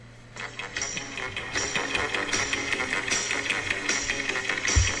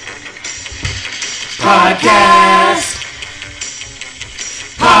Podcast.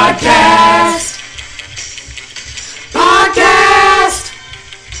 Podcast. Podcast.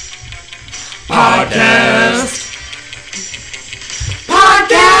 Podcast.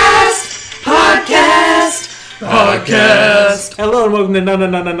 Podcast. Podcast. Podcast. Hello and welcome to No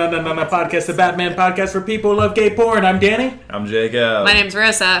Podcast, the Batman podcast for people who love gay porn. I'm Danny. I'm Jacob. My name's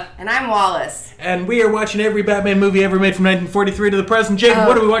Rosa. And I'm Wallace. And we are watching every Batman movie ever made from 1943 to the present. Jacob,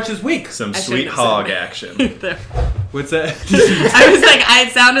 what do we watch this week? Some sweet hog action. What's that? I was like,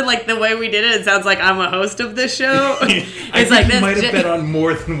 it sounded like the way we did it. It sounds like I'm a host of this show. It's like this. Might have been on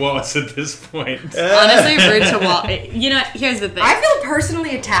more than Wallace at this point. Honestly, rude to Wallace. You know, here's the thing. I feel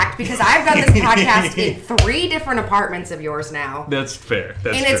personally attacked because I've done this podcast in 3 different apartments of yours now. That's fair.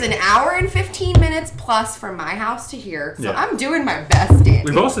 It's an hour and 15 minutes plus from my house to here. So I'm doing my best, Danny.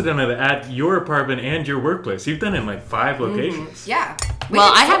 We've also done it at your apartment and your workworkplace. You've done it in like 5 locations. Yeah.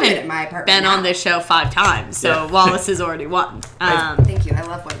 I haven't at my apartment been now. on this show 5 times, so Wallace has already won. Thank you. I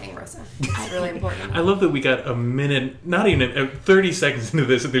love winning, Rosa. It's really important. I love that we got a minute, not even 30 seconds into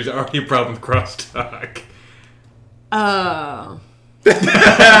this, and there's already a problem with crosstalk. Oh.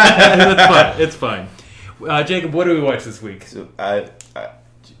 That's fine. It's fine. Jacob, what do we watch this week?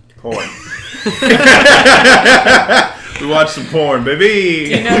 Porn. We watched some porn, baby.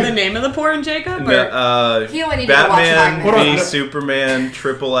 Do you know the name of the porn, Jacob? He only needed to watch Batman v Superman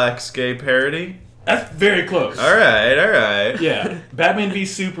XXX gay parody. That's very close. All right. Yeah. Batman v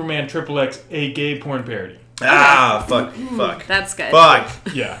Superman XXX, a gay porn parody. Fuck. That's good. Fuck.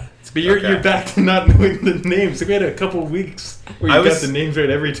 Yeah. But you're back to not knowing the names. So we had a couple weeks where you got the names right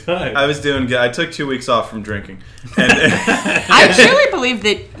every time. I was doing good. I took 2 weeks off from drinking. And I truly believe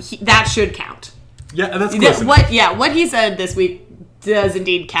that that should count. Yeah, that's close enough. What he said this week does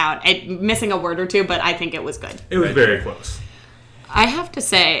indeed count. Missing a word or two, but I think it was good. It was very close. I have to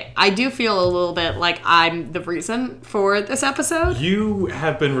say, I do feel a little bit like I'm the reason for this episode. You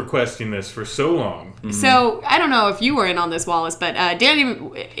have been requesting this for so long. Mm-hmm. So, I don't know if you were in on this, Wallace, but Danny,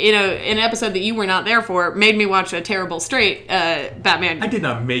 in an episode that you were not there for, made me watch a terrible straight Batman. I did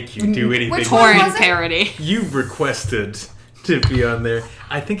not make you do anything. Which one was it? Parody. You requested to be on there.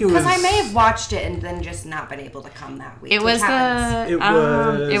 I think it was... Because I may have watched it and then just not been able to come that week. It was the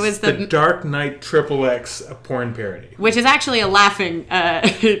Dark Knight XXX porn parody. Which is actually a laughing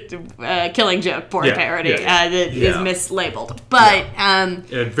Killing Joke porn parody that is mislabeled. But it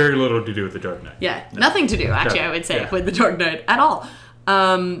had very little to do with the Dark Knight. Yeah, nothing to do, actually, I would say, with the Dark Knight at all.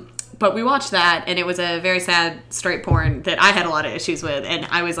 But we watched that, and it was a very sad straight porn that I had a lot of issues with. And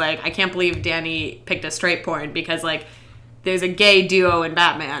I was like, I can't believe Danny picked a straight porn because, like, there's a gay duo in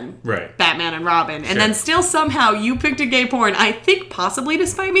Batman. Right. Batman and Robin. And then still somehow you picked a gay porn, I think possibly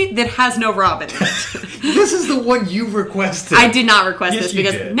despite me, that has no Robin in it. This is the one you requested. I did not request this you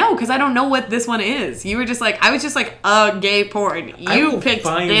because... did. No, because I don't know what this one is. You were just like... I was just like, a gay porn. You picked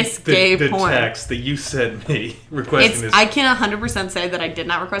this gay porn. The text that you sent me requesting this. I can 100% say that I did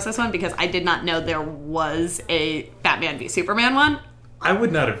not request this one because I did not know there was a Batman v Superman one. I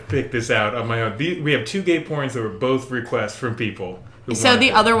would not have picked this out on my own. We have 2 gay porns that were both requests from people. So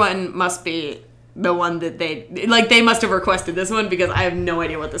the other one must be the one that they must have requested this one because I have no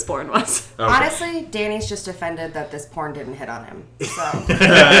idea what this porn was. Okay. Honestly, Danny's just offended that this porn didn't hit on him. So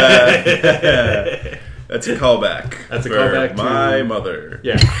That's a callback. That's a callback to my mother.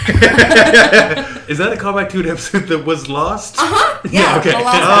 Yeah. Is that a callback to an episode that was lost? yeah. Okay. The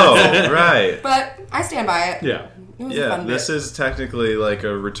last episode. Right. But I stand by it. Yeah. It was a fun This bit. is technically like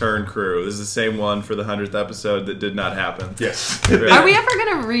a return crew. This is the same one for the 100th episode that did not happen. Yes. Are we ever going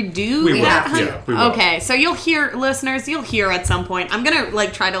to redo We will. that? Yeah, we will. Okay, so you'll hear, listeners, at some point. I'm going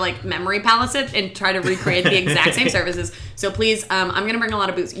to try to memory palace it and try to recreate the exact same services. So please, I'm going to bring a lot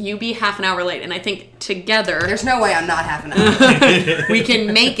of booze. You be half an hour late, and I think together... There's no way I'm not half an hour. we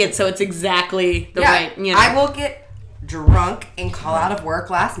can make it so it's exactly the right... I will get drunk and call out of work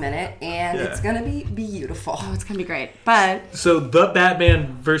last minute, and it's gonna be beautiful. Oh, it's gonna be great. But So the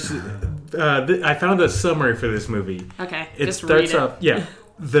Batman versus I found a summary for this movie. okay, It just starts read it. off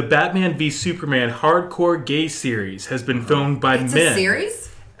the Batman v Superman hardcore gay series has been filmed by It's men. a series?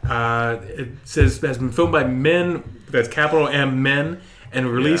 It says has been filmed by men, that's capital M men, and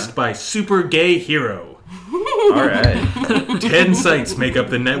released by Super Gay Hero. All right. 10 sites make up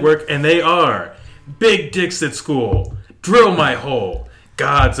the network, and they are Big Dicks at School, Drill My Hole,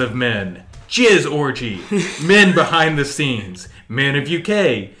 Gods of Men, Jizz Orgy, Men Behind the Scenes, Man of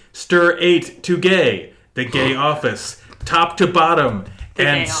UK, Stir 8 to Gay, The Gay Office, Top to Bottom,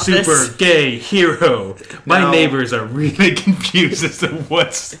 and gay office. super gay hero. My Now- neighbors are really confused as to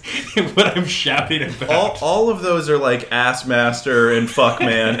what I'm shouting about. All of those are like Ass Master and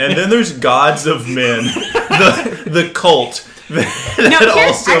Fuckman, and then there's Gods of Men, the cult that here's-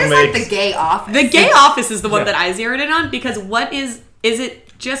 also I just like makes. the gay office. The gay office is the one Yeah. that I zeroed in on because what is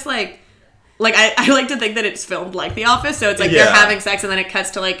it just like I like to think that it's filmed like The Office, so it's like they're Yeah. having sex and then it cuts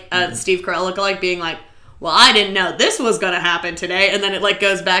to like Steve Carell lookalike being like, well, I didn't know this was gonna happen today, and then it like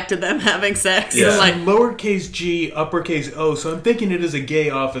goes back to them having sex. Yeah. And like, Lowercase G, uppercase O, so I'm thinking it is a gay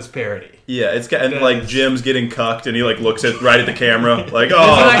office parody. Yeah, it's got and That like is- Jim's getting cucked, and he like looks right at the camera, like, oh,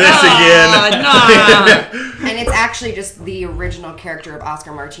 like, this "Oh, again. And it's actually just the original character of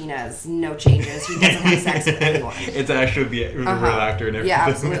Oscar Martinez. No changes. He doesn't have sex with anyone. It's actually the real actor and everything. Yeah,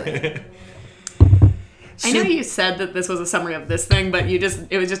 absolutely. I know you said that this was a summary of this thing, but it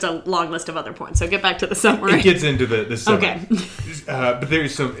was just a long list of other points. So get back to the summary. It gets into the summary. Okay. But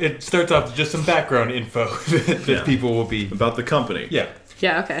there's it starts off with just some background info that Yeah. people will be. About the company. Yeah.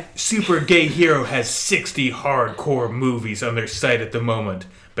 Yeah. Okay. Super Gay Hero has 60 hardcore movies on their site at the moment.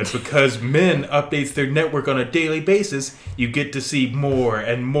 But because Men updates their network on a daily basis, you get to see more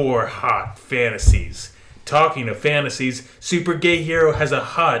and more hot fantasies. Talking of fantasies, Super Gay Hero has a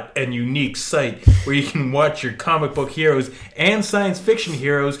hot and unique site where you can watch your comic book heroes and science fiction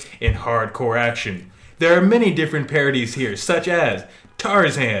heroes in hardcore action. There are many different parodies here, such as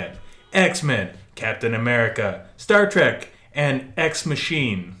Tarzan, X-Men, Captain America, Star Trek, and Ex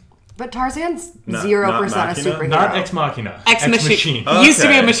Machine. But Tarzan's Not 0% a Machina? superhero. Not Ex Machina. Ex Machine. Oh, Used to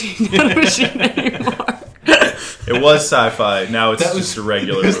be a okay. machine, not a machine anymore. It was sci-fi. Now it's That was just a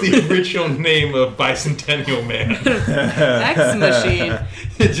regular That's movie. the original name of Bicentennial Man. Ex Machine.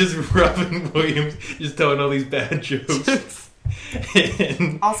 It's just Robin Williams just telling all these bad jokes.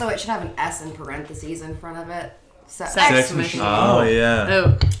 And Also, it should have an S in parentheses in front of it. Sex X machine. Oh yeah.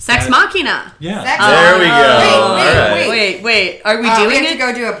 Oh, Sex Machina. yeah. Sex There we go. Wait, All right. Wait. Are we we doing have to it?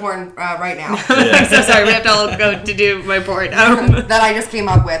 go do a porn right now I'm so sorry. We have to all go to do my porn. that I just came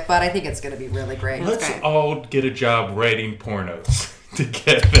up with, but I think it's going to be really great. Let's Okay. all get a job writing pornos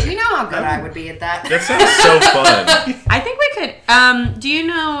together. Do you know how good I would be at that? That sounds so fun. I think we could. Do you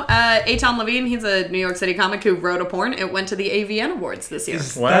know Eitan Levine? He's a New York City comic who wrote a porn. It went to the AVN Awards this year.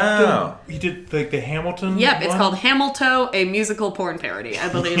 Is Wow. that he did like the Hamilton. Yep, it's one? called Hamilton, a musical porn parody, I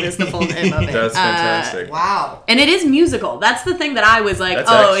believe is the full name of it. That's fantastic. Wow. And it is musical. That's the thing that I was like, That's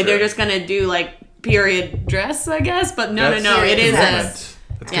oh, extra. they're just going to do like period dress, I guess. But no. That's It is commitment.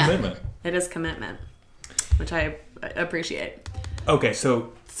 That's yeah. commitment. It is commitment, which I appreciate. Okay,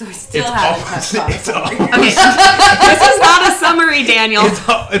 so So we still it's haven't almost, touched on it's, something. Okay, this is not a summary, Daniel.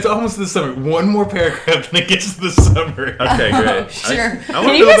 it's almost the summary. One more paragraph and it gets to the summary. Okay, great. Sure. I Can want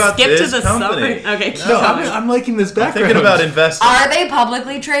to you know just about skip to this the company. summary? Okay, keep No, going. I'm liking this background. Thinking about investing. Are they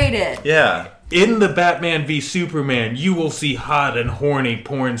publicly traded? Yeah. In the Batman v Superman, you will see hot and horny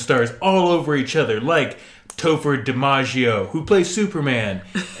porn stars all over each other, like Topher DiMaggio, who plays Superman,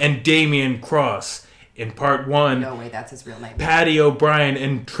 and Damian Cross. In part 1, No way, that's his real name. Patty O'Brien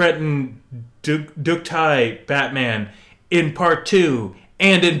and Trenton Duktai Batman. In part 2,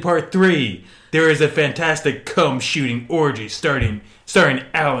 and in part 3, there is a fantastic cum-shooting orgy starring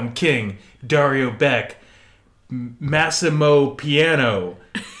Alan King, Dario Beck, Massimo Piano,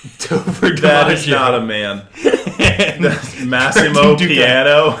 Topher DiMaggio. That is not a man. That's Massimo Trenton Duktai.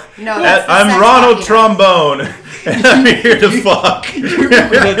 Piano. No, that's the I'm sex Ronald machina. Trombone, and I'm here to fuck.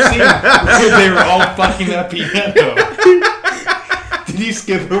 Remember that scene where they were all fucking that piano? Did you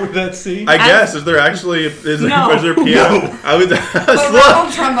skip over that scene? I guess is there actually No. is there piano? No. I was But look.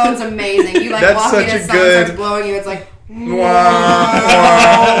 Ronald Trombone's amazing. You like That's walk such in a and someone good- starts blowing you, it's like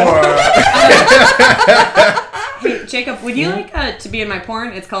Hey, Jacob, would you like to be in my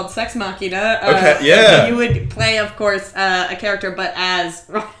porn? It's called Sex Machina. Okay, yeah. You would play, of course, a character, but as...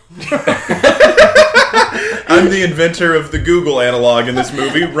 I'm the inventor of the Google analog in this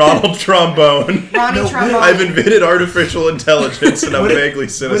movie, Ronald Trombone. Ronnie Trombone. I've invented artificial intelligence, and I'm What if- vaguely What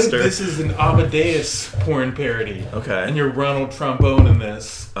if sinister. this is an Amadeus porn parody? Okay. And you're Ronald Trombone in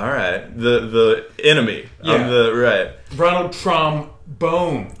this. All right, the enemy. Yeah. I'm the right. Ronald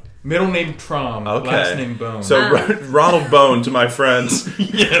Trombone. Middle name Trom. Okay. Last name Bone. So Ronald Bone to my friends.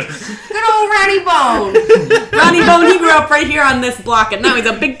 yes. Good old Ronnie Bone. Ronnie Bone, he grew up right here on this block, and now he's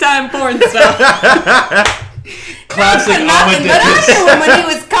a big-time porn star. Classic Nothing, but I Amadeus. knew him when he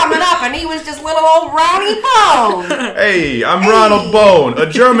was coming up, and he was just little old Ronnie Bone. Hey, I'm Ronald Bone, a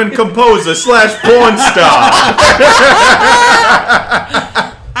German composer / porn star.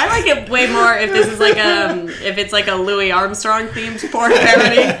 I like it way more if this is like if it's like a Louis Armstrong themed porn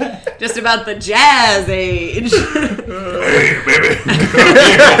parody, just about the jazz age. Hey, baby.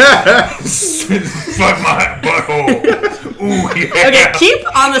 Fuck my butthole. Ooh, yeah. Okay, keep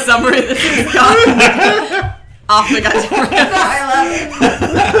on the summary. This is gone off the goddamn rails. I love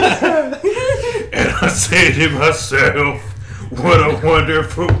it. And I say to myself, what a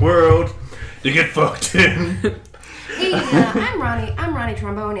wonderful world to get fucked in. Hey, I'm Ronnie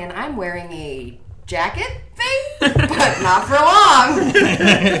Trombone, and I'm wearing a jacket thing, but not for long.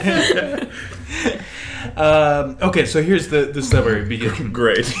 Okay, so here's the summary beginning.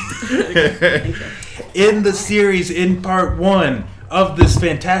 Great. In the series, in part 1 of this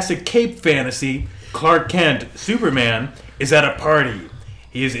fantastic cape fantasy, Clark Kent, Superman, is at a party.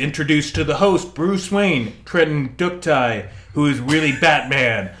 He is introduced to the host, Bruce Wayne, Trenton Ductai, who is really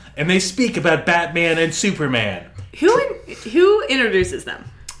Batman, and they speak about Batman and Superman. Who introduces them?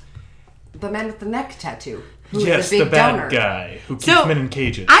 The man with the neck tattoo. Who Yes, is the the big bad donor. guy who keeps So, men in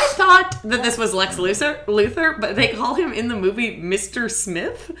cages. I thought that this was Lex Luthor, but they call him in the movie Mr.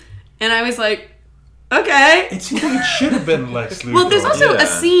 Smith, and I was like, okay. It seems like it should have been Lex Luthor. Well, there's also Yeah. a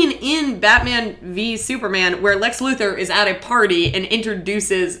scene in Batman v Superman where Lex Luthor is at a party and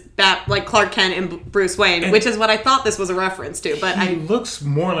introduces Clark Kent and Bruce Wayne, which is what I thought this was a reference to. But he looks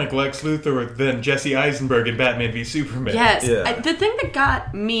more like Lex Luthor than Jesse Eisenberg in Batman v Superman. yes, Yeah. the thing that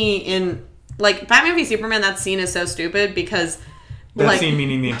got me in Batman v Superman, that scene is so stupid because That scene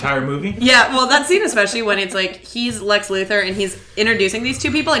meaning the entire movie? Yeah, well, that scene especially when it's like he's Lex Luthor and he's introducing these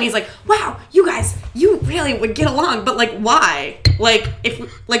two people and he's like, "Wow, you guys, you really would get along, but why?"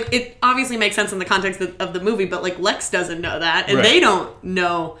 It obviously makes sense in the context of the movie, but Lex doesn't know that and Right. they don't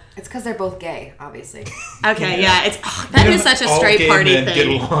know. It's because they're both gay, obviously. Okay, yeah, that is such a All straight gay party men thing. Get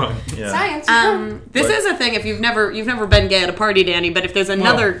along. Yeah. Science. This is a thing if you've never been gay at a party, Danny, but if there's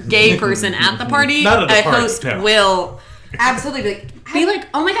another gay person at the party, Not at the a party, host no. will Absolutely. be like,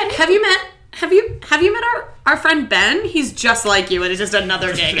 "Oh my god, have you met our friend Ben? He's just like you, and it's just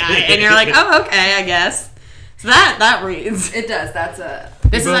another gay guy." And you're like, "Oh, okay, I guess." So that reads. It does. That's a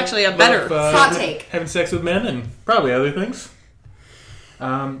This is actually a better. hot take. Having sex with men and probably other things.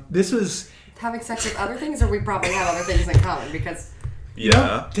 This was... Having sex with other things, or we probably have other things in common because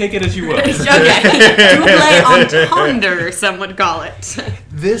Yeah. Take it as you will. Okay, double entendre, some would call it.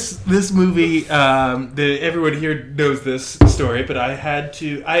 This movie, everyone here knows this story, but I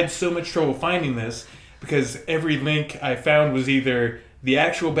had so much trouble finding this because every link I found was either the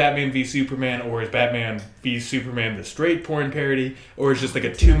actual Batman v Superman or is Batman v Superman the straight porn parody or it's just like a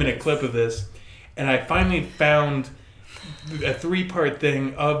 2-minute clip of this. And I finally found a 3-part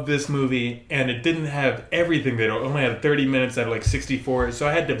thing of this movie, and it didn't have everything. They only had 30 minutes out of 64, so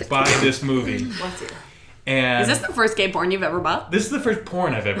I had to buy this movie. bless you. And Is this the first gay porn you've ever bought? this is the first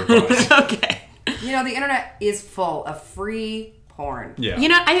porn I've ever bought. Okay. You know, the internet is full of free porn. Yeah. You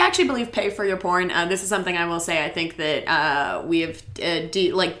know, I actually believe pay for your porn. This is something I will say. I think that we have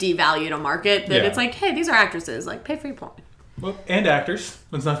devalued a market. That Yeah. it's like, hey, these are actresses. Pay for your porn. Well, and actors.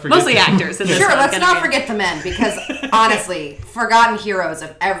 Let's not forget. Mostly actors. In this Sure, one, let's gonna not be. forget the men because honestly, forgotten heroes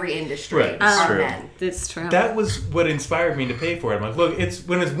of every industry Right, it's are true. men. It's true. That was what inspired me to pay for it. I'm like, look,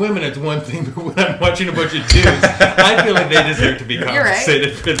 when it's women, it's one thing, but when I'm watching a bunch of dudes, I feel like they deserve to be right.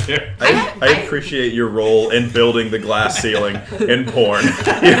 compensated for their... I appreciate your role in building the glass ceiling in porn.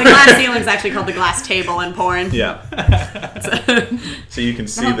 The glass ceiling's actually called the glass table in porn. Yeah. So you can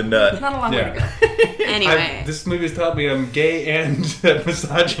see the nut. Not a long way Yeah. to go. Anyway. This movie's taught me I'm gay and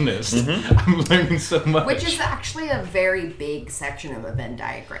misogynist. Mm-hmm. I'm learning so much. Which is actually a very big section of a Venn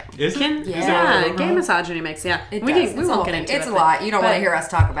diagram. Is it? Is Yeah. that Yeah, gay misogyny makes, yeah. It we does. we It's a won't whole get thing. into it. It's a lot. You don't want to hear us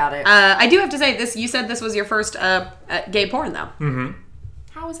talk about it. I do have to say, you said this was your first gay porn, though.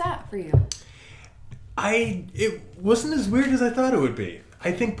 How was that for you? It wasn't as weird as I thought it would be.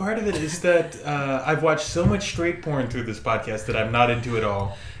 I think part of it is that I've watched so much straight porn through this podcast that I'm not into it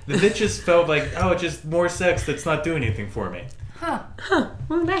all. That it just felt like, it's just more sex that's not doing anything for me. Well,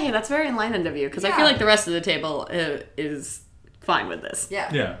 hey, that's very enlightened of you, because I Yeah. feel like the rest of the table is fine with this. Yeah.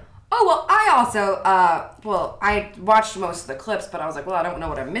 Yeah. Oh, well, I also, I watched most of the clips, but I was like, well, I don't know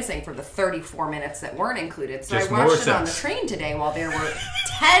what I'm missing for the 34 minutes that weren't included. So Just I more watched it on the sex. train today while there were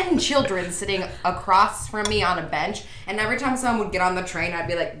 10 children sitting across from me on a bench. And every time someone would get on the train, I'd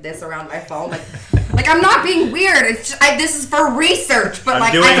be like this around my phone. Like I'm not being weird. It's just, this is for research. But, I'm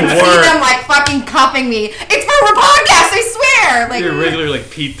I doing can see work. them, fucking cuffing me. It's for a podcast, I swear! You're regular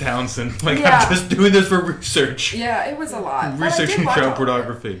Pete Townsond. Yeah. I'm just doing this for research. Yeah, it was a lot. But I did Researching watch child all of it.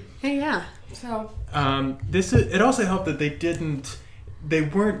 pornography. Hey, yeah. So, It also helped that they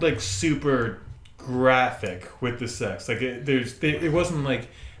weren't super graphic with the sex. It wasn't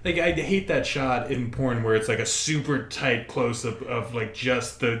I hate that shot in porn where it's a super tight close up of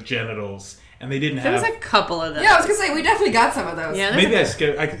just the genitals and they didn't There have. was a couple of them. Yeah, I was gonna say we definitely got some of those. Yeah, Maybe I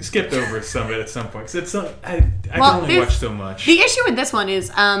skipped over some of it at some point because it's I can only there's- watch so much. The issue with this one is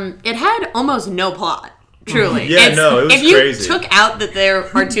it had almost no plot. Truly. Yeah, It's- no, it was if you crazy. took out that there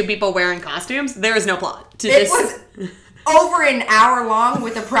are two people wearing costumes, there is no plot to It this. was over an hour long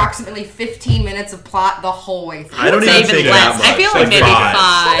with approximately 15 minutes of plot the whole way through. I don't Say even think less. that much. I feel like maybe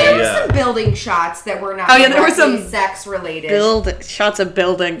five. There were Yeah. some building shots that were not Oh, yeah, there were directly some sex related. Build shots of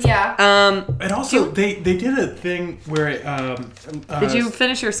buildings. Yeah. And also, they did a thing where Did you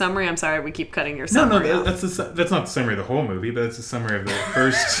finish your summary? I'm sorry, we keep cutting your No, summary. off. that's not the summary of the whole movie, but it's a summary of the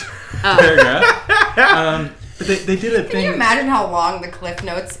first Oh. paragraph. But they did a Can thing. you imagine how long the cliff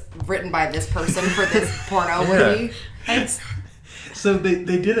notes written by this person for this porno would be? So they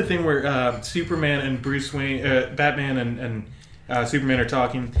did a thing where Superman and Bruce Wayne, Batman and Superman are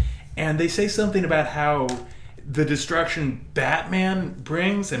talking, and they say something about how the destruction Batman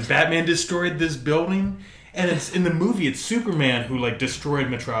brings, and Batman destroyed this building. And it's in the movie, it's Superman who like destroyed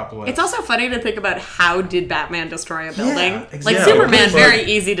Metropolis. It's also funny to think about how did Batman destroy a building? exactly. Like Yeah, Superman, what the very fuck?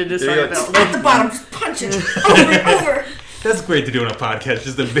 easy to destroy Yeah, a building. At the bottom, just punch it over and over. That's great to do on a podcast,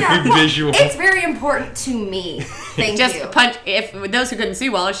 just a very Yeah. visual. It's very important to me. Thank Just you. punch. If those who couldn't see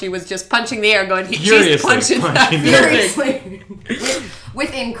well, she was just punching the air, going, "She's Furiously punching that punching the building." Seriously.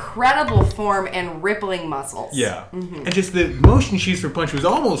 with incredible form and rippling muscles. Yeah, and just the motion she used for punch was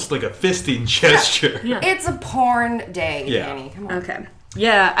almost like a fisting gesture. Yeah. It's a porn day, Yeah. Danny. Come on. Okay.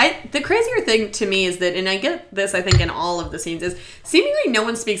 Yeah, the crazier thing to me is that, and I get this, I think, in all of the scenes, is seemingly no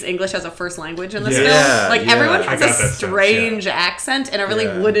one speaks English as a first language in this Yeah, film. Like, yeah. everyone I has got a that sense, strange accent and a really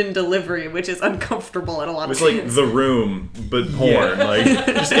Yeah. wooden delivery, which is uncomfortable in a lot of It's like scenes. The Room, but porn. Yeah. Like,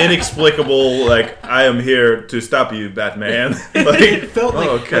 just inexplicable, like, I am here to stop you, Batman. Like, It felt like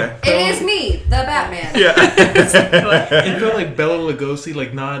okay. It is me, the Batman. Yeah. It felt like Bela Lugosi,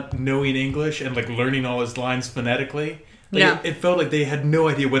 like not knowing English and like learning all his lines phonetically. Like, Yeah. it felt like they had no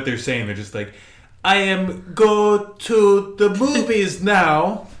idea what they're saying. They're just like, "I am go to the movies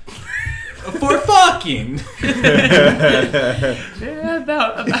now for fucking." Yeah,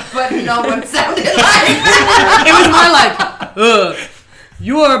 about. But no one sounded like It was more like,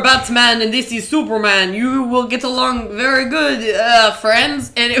 you're Batman and this is Superman. You will get along very good,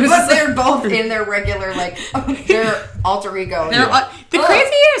 friends. And it was But just like, they're both in their regular, like, their alter ego. the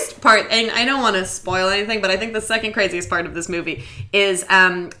craziest part, and I don't want to spoil anything, but I think the second craziest part of this movie is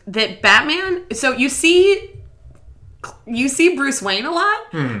that Batman. So you see Bruce Wayne a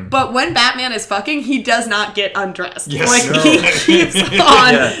lot, but when Batman is fucking, he does not get undressed. Yes. Like No. he keeps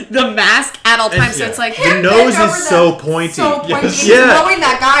on Yeah. the mask at all times. So it's like The nose is so pointy. So pointy. Yes. He's Yeah. blowing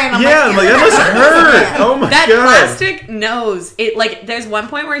that guy, and I'm Yeah, I'm like, that must hurt. Oh my that god. plastic nose. It like there's one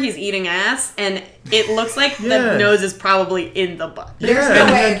point where he's eating ass, and it looks like Yeah. the nose is probably in the butt. There's Yeah.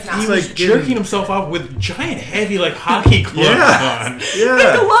 no way it's not. He He's was like jerking getting- himself off with giant, heavy, like hockey gloves Yeah. on. The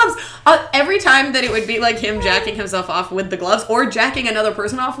Yeah. gloves. Every time that it would be like him jacking himself off with the gloves or jacking another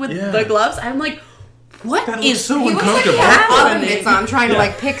person off with Yeah. the gloves, I'm like, what That is looks so He looks like he uncomfortable. has oven happening? mitts on trying to,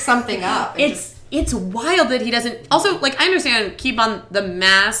 like, pick something up. And It's wild that he doesn't. Also, like I understand keep on the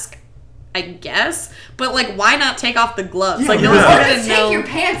mask, I guess, but like why not take off the gloves? Like no Yeah. one's Or gonna just know. take your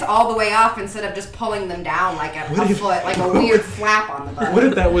pants all the way off instead of just pulling them down like a What if- foot, like a weird flap on the butt. What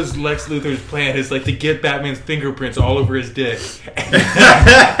if that was Lex Luthor's plan? Is like to get Batman's fingerprints all over his dick,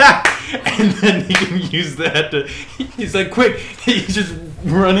 and then he can use that to. He's like, quick! He's just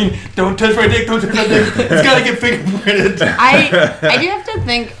running. Don't touch my dick! Don't touch my dick! It's gotta get fingerprinted. I do have to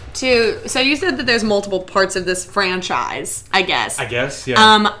think too. So you said that there's multiple parts of this franchise, I guess. I guess,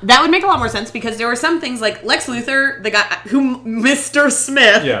 yeah. That would make a lot more sense because there were some things like Lex Luthor, the guy who Mr.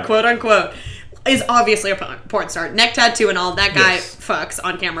 Smith, Yeah. quote unquote, is obviously a porn star, neck tattoo and all. That guy Yes. fucks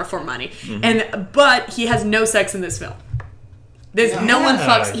on camera for money, but he has no sex in this film. There's no one Yeah,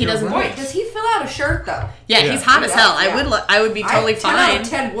 fucks. He you're doesn't. right. Wait, does he fill out a shirt though? Yeah, Yeah. he's hot He as does, hell. yeah. I would be totally 10 out fine. of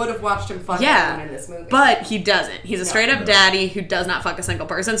 10 would have watched him fuck Yeah, someone in this movie. but he doesn't. He's a straight up daddy who does not fuck a single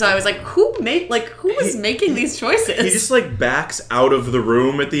person. So I was like, who was making these choices? He just like backs out of the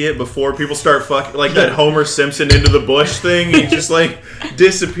room at the end before people start fucking, like that Homer Simpson into the bush thing. He just like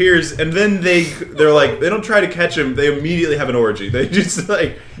disappears, and then they're like, they don't try to catch him. They immediately have an orgy. They just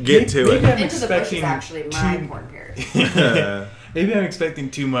like get to Maybe it. I'm Into the Bush is expecting actually my too- porn parody. Maybe I'm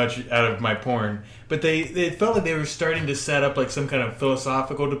expecting too much out of my porn, but they felt like they were starting to set up like some kind of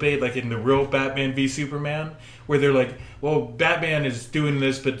philosophical debate, like in the real Batman v Superman, where they're like, well, Batman is doing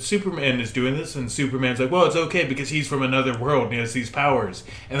this, but Superman is doing this, and Superman's like, well, it's okay because he's from another world and he has these powers,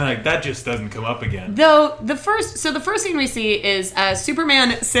 and then, like, that just doesn't come up again. Though the first scene we see is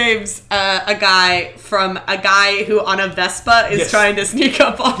Superman saves a guy from a guy who on a Vespa is trying to sneak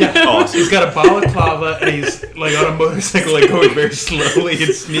up on him. Awesome. He's got a balaclava and he's like on a motorcycle, like going very slowly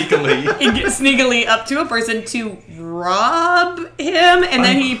and sneakily. He gets sneakily up to a person to rob him, and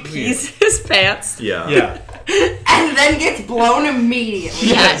then he pees his pants. Yeah. And then gets blown immediately.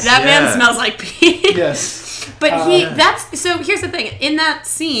 Yeah, that man smells like pee. Yes. But so here's the thing. In that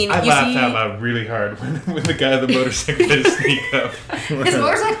scene, I you laughed see... out loud really hard when the guy on the motorcycle did a sneak up. His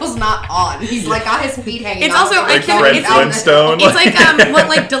motorcycle's not on. He's like got his feet hanging It's off. also Like Fred Flintstone. It's like what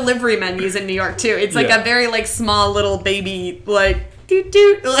like delivery men use in New York too. It's like a very like small little baby like doot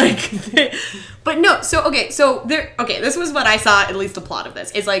doot like. But no, so this was what I saw, at least the plot of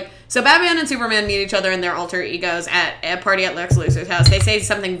this. It's like, so Batman and Superman meet each other in their alter egos at a party at Lex Luthor's house. They say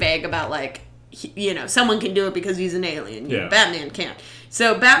something vague about like, someone can do it because he's an alien. Yeah. Batman can't.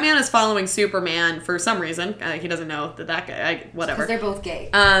 So Batman is following Superman for some reason. He doesn't know that guy, whatever. Because they're both gay.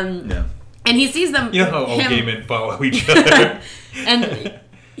 And he sees them. You know how all gay men follow each other. And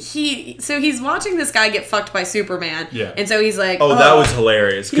he's watching this guy get fucked by Superman. Yeah. And so he's like, Oh, that was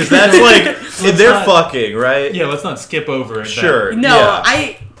hilarious. Because that's like, they're fucking, right? Yeah, let's not skip over it. Sure. No,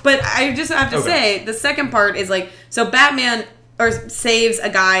 yeah. But I just have to say, the second part is like, so Batman saves a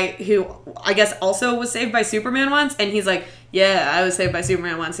guy who I guess also was saved by Superman once, and he's like, yeah, I was saved by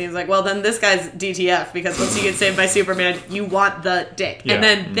Superman once. And he's like, well, then this guy's DTF, because once you get saved by Superman, you want the dick. Yeah. And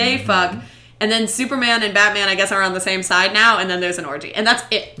then they fuck, and then Superman and Batman, I guess, are on the same side now, and then there's an orgy. And that's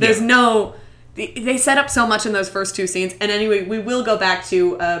it. There's no... They set up so much in those first two scenes, and anyway, we will go back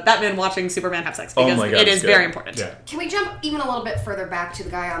to Batman watching Superman have sex, because it is very important. Yeah. Can we jump even a little bit further back to the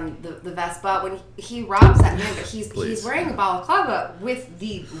guy on the Vespa when he robs that man, but he's wearing a balaclava with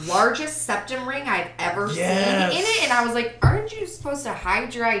the largest septum ring I've ever seen in it, and I was like, aren't you supposed to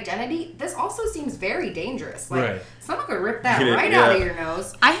hide your identity? This also seems very dangerous. Like someone could rip that out of your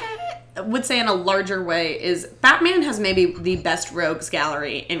nose. I would say in a larger way is Batman has maybe the best rogues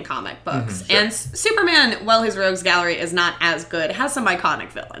gallery in comic books. Sure. And Superman, while his rogues gallery is not as good, has some iconic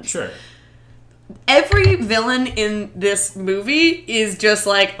villains. Sure. Every villain in this movie is just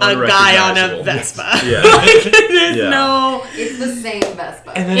like a guy on a Vespa. Yeah. It's the same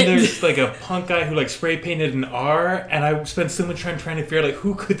Vespa. And then there's like a punk guy who like spray painted an R, and I spent so much time trying to figure out like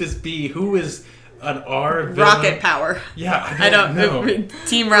who could this be? Who is an R villain? Rocket Power. Yeah, I don't know.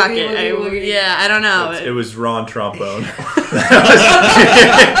 Team Rocket. I don't know. It was Ron Trombone.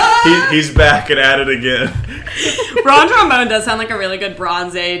 He's back and at it again. Ron Trombone does sound like a really good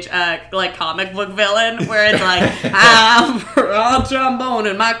Bronze Age like comic book villain, where it's like, I'm Ron Trombone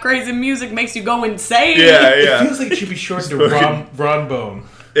and my crazy music makes you go insane. Yeah. It feels like it should be shortened to Ron Bone.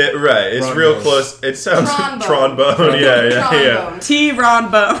 It's Ron real Bone. close. It sounds Trombone. trombone. Yeah. T.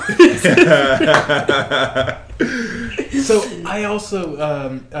 Ron Bone. So I also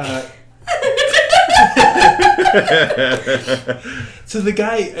so the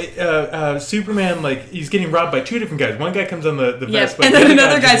guy Superman, like, he's getting robbed by two different guys. One guy comes on the Vespa, and then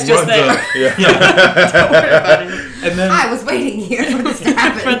another guy's just runs there. up. Don't worry about him. And then I was waiting here for this to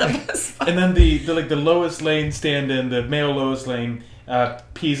happen. For the Vespa. and then the Lois Lane stand-in, the male Lois Lane,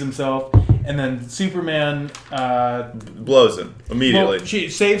 pees himself, and then Superman Blows him immediately. Well, she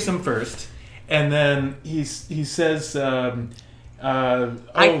saves him first, and then he says, I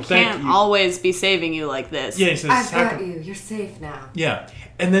can't always be saving you like this. Yeah, he says, I've got you. You're safe now. Yeah,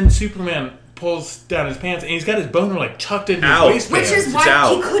 and then Superman pulls down his pants, and he's got his boner like tucked into his waistband. Which is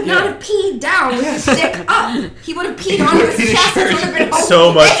why he could not have peed down with his dick up. He would have peed on his chest. It would have been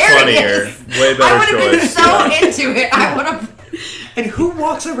so much funnier. Way better I would have been choice. so into it. I would have. And who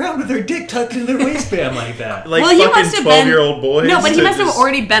walks around with their dick tucked in their waistband like that? Like Well, he fucking must have 12-year-old boys. No, but he that must have just-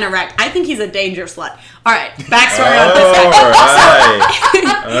 already been erect. I think he's a danger slut. All right, backstory on this guy.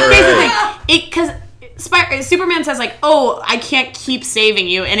 All Here's the right. thing. Because Superman says, like, oh, I can't keep saving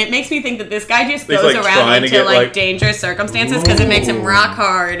you. And it makes me think that this guy just He's, goes like, around trying to into, get, like, like, dangerous circumstances because it makes him rock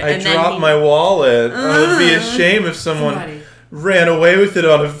hard. I and dropped then my wallet. It would be a shame if someone Somebody. ran away with it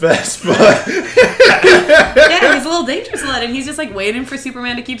on a Vespa. Yeah, he's a little dangerous slut, and he's just, like, waiting for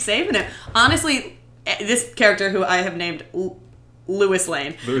Superman to keep saving him. Honestly, this character, who I have named Lois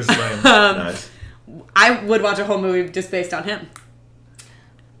Lane, Lois Lane. Nice. I would watch a whole movie just based on him.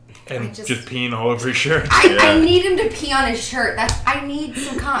 And just peeing all over his shirt. I need him to pee on his shirt. I need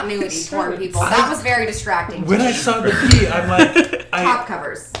some continuity, porn people. That was very distracting. When I saw the pee, I'm like, Top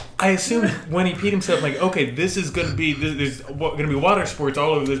covers. I assumed when he peed himself, like, okay, this is going to be there's going to be water sports all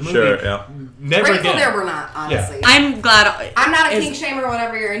over this movie. Sure, yeah. Never Grateful again. there were not, honestly. Yeah. I'm glad. I'm not a kink shamer or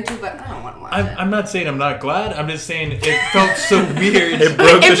whatever you're into, but I don't want to watch it. I'm not saying I'm not glad. I'm just saying it felt so weird. It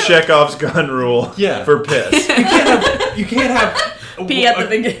broke the Chekhov's gun rule. Yeah. For piss. You can't have Pee at the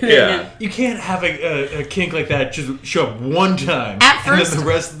beginning. Yeah. You can't have a kink like that just show up one time. At and first, then the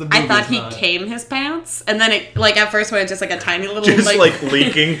rest of the movie I thought is he not. came his pants, and then it at first when it's just like a tiny little Just like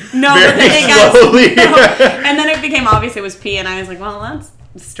leaking No, very but then it got- slowly. and then it became obvious it was pee, and I was like, well, that's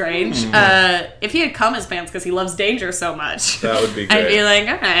strange. If he had come his pants because he loves danger so much, That would be I'd be great. like,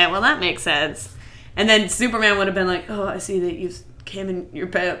 all right, well, that makes sense. And then Superman would have been like, oh, I see that you came in your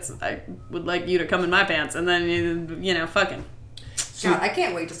pants. I would like you to come in my pants, and then fucking. God, I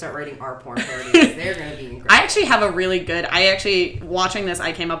can't wait to start writing our porn parodies. They're going to be incredible. I actually have a really good. Watching this,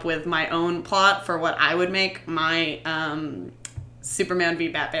 I came up with my own plot for what I would make my Superman v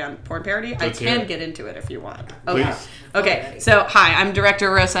Batman porn parody. Let's I hear can it. get into it if you want. Okay. Please. Okay. So, hi, I'm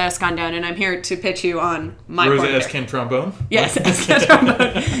director Rosa Escondón, and I'm here to pitch you on my Rosa porn S. parody. Ken Trombone? Yes, Escondón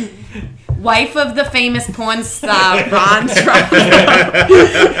Trombone. Wife of the famous porn star Ron Trombone.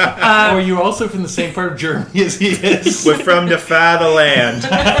 Are you also from the same part of Germany as he is? We're from the fatherland.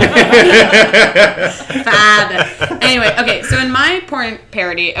 Fab. Anyway, okay, so in my porn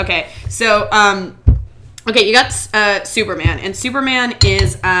parody, okay, you got Superman, and Superman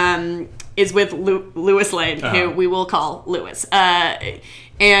is with Lois Lane, who we will call Lewis.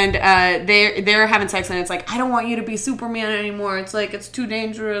 And they're having sex, and it's like, I don't want you to be Superman anymore. It's like, it's too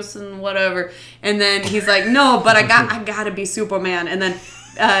dangerous and whatever. And then he's like, no, but I gotta be Superman. And then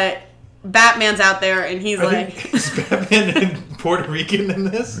Batman's out there, and he's like, Is Batman and Puerto Rican in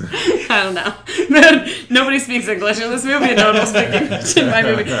this? I don't know. Nobody speaks English in this movie, and no one will speak English in my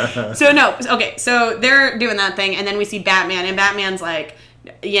movie. So they're doing that thing, and then we see Batman, and Batman's like,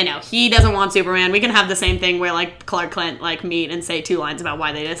 he doesn't want Superman. We can have the same thing where like Clark Kent meet and say 2 lines about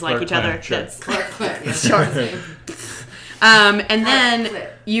why they dislike Clark each other. Kent, sure. That's Clark Kent, yeah. short. And then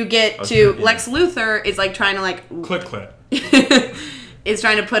Clip. you get Okay, to yeah. Lex Luthor is like trying to Click, click. is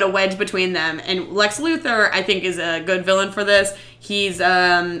trying to put a wedge between them, and Lex Luthor I think is a good villain for this. He's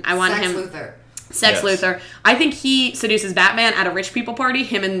I want Sex him. Luthor. Sex Yes. Luthor. I think he seduces Batman at a rich people party.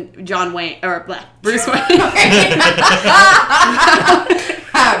 Him and John Wayne or Bruce Wayne.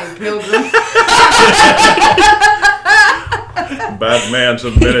 Howdy, Pilgrim. Batman's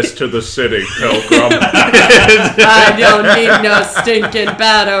a menace to the city, Pilgrim. I don't need no stinking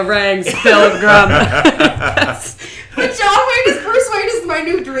batarangs, Pilgrim. But John Wayne is Bruce Wayne is my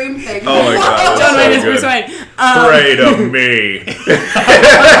new dream thing. Oh my God. John so Wayne is good. Bruce Wayne. Afraid of me.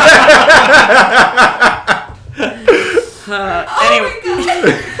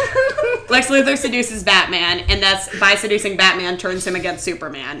 Anyway. Lex Luthor seduces Batman, and that's by seducing Batman turns him against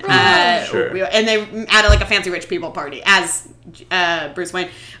Superman. Sure. And they added a fancy rich people party as Bruce Wayne.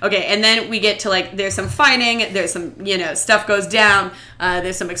 Okay, and then we get to there's some fighting, there's some stuff goes down,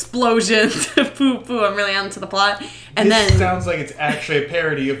 there's some explosions. Poo poo. I'm really onto the plot. And This then sounds like it's actually a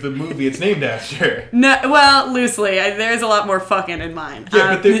parody of the movie it's named after. no, well, loosely. There's a lot more fucking in mine.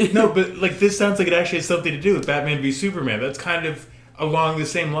 Yeah, but this sounds like it actually has something to do with Batman v Superman. That's kind of along the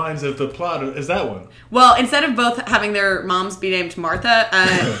same lines of the plot as that one. Well, instead of both having their moms be named Martha,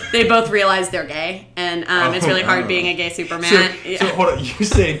 they both realize they're gay, and it's really hard being a gay Superman. So hold on, you're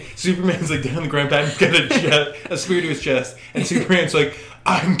saying Superman's down on the ground, Batman's got a spear to his chest, and Superman's like,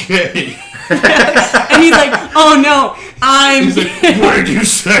 I'm gay. And he's like, oh no, He's like, what did you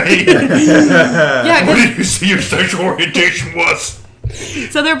say? yeah, What did you say your sexual orientation was?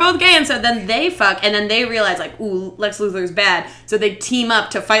 so they're both gay, and so then they fuck, and then they realize ooh, Lex Luthor's bad, so they team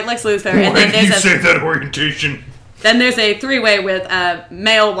up to fight Lex Luthor, and Why then did you there's say that orientation? then there's a 3-way with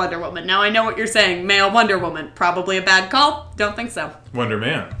male Wonder Woman. Now I know what you're saying, male Wonder Woman, probably a bad call. Don't think so. Wonder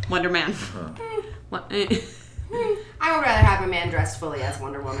Man. Wonder Man. What? I would rather have a man dressed fully as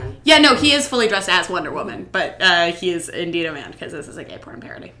Wonder Woman. Yeah, no, he is fully dressed as Wonder Woman, but he is indeed a man because this is a gay porn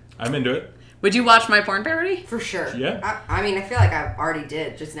parody. I'm into it. Would you watch my porn parody? For sure. Yeah. I mean, I feel like I already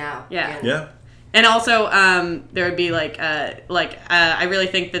did just now. Yeah. And Yeah. And also, there would be I really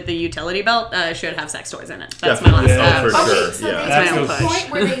think that the utility belt should have sex toys in it. That's Definitely. my last. Oh, for Okay, sure. so Yeah. there's That's a my own point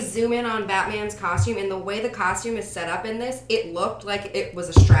where they zoom in on Batman's costume, and the way the costume is set up in this, it looked like it was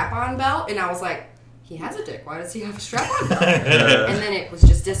a strap-on belt, and I was like, he has a dick. Why does he have a strap-on belt? And then it was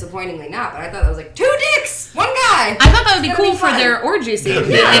just disappointingly not. But I thought that was 2 dicks, 1 guy. I thought that would be It's cool gonna be for fun. their orgy scene.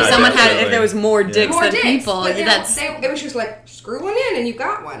 Yeah, if someone definitely. if there was more dicks More than dicks, people, but that's. it was just screw one in and you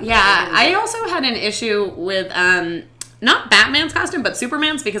got one. Yeah, I also had an issue with not Batman's costume, but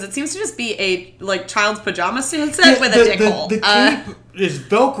Superman's, because it seems to just be a child's pajama set with a dick hole. The cape is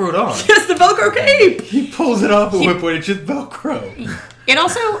Velcroed on. Just the Velcro cape. He pulls it off at one point. It's just Velcro. It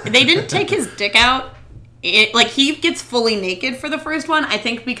also, they didn't take his dick out. He gets fully naked for the first one, I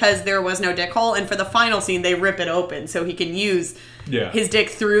think because there was no dick hole, and for the final scene, they rip it open so he can use his dick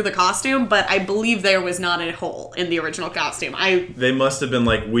through the costume, but I believe there was not a hole in the original costume. They must have been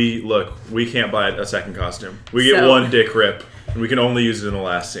like, we can't buy a second costume. We get one dick rip, and we can only use it in the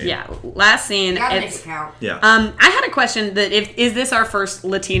last scene. Yeah, last scene. Gotta make it count. Yeah. I had a question that is this our first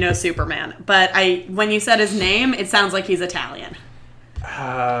Latino Superman? But when you said his name, it sounds like he's Italian.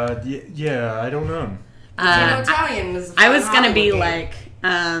 Yeah, I don't know. Italian is I was gonna be Hollywood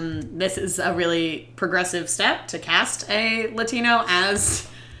like, this is a really progressive step to cast a Latino as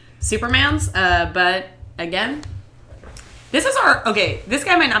Superman's, but again, this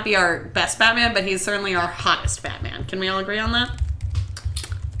guy might not be our best Batman, but he's certainly our hottest Batman. Can we all agree on that?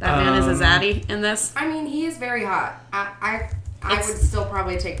 Batman is a zaddy in this. I mean, he is very hot. I would still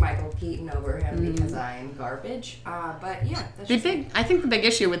probably take Michael Keaton over him because I am garbage. But yeah, that's I think the big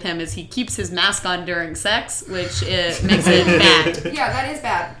issue with him is he keeps his mask on during sex, which makes it bad. Yeah, that is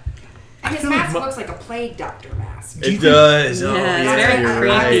bad. And his mask looks like a plague doctor mask. It does. Yeah, Oh, it's yeah, very you're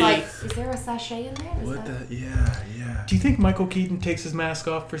creepy. I was right. like, is there a sachet in there? What the? Yeah. Do you think Michael Keaton takes his mask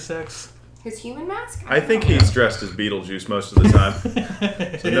off for sex? His human mask? I think he's dressed as Beetlejuice most of the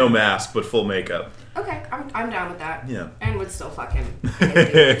time. So no mask, but full makeup. Okay, I'm down with that. Yeah. And would still fuck him.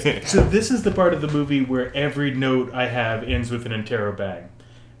 So this is the part of the movie where every note I have ends with an interrobang.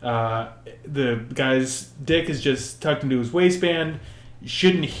 The guy's dick is just tucked into his waistband.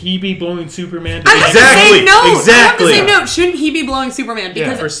 Shouldn't he be blowing Superman? I have Exactly, to say no. exactly. I have to say no. Shouldn't he be blowing Superman?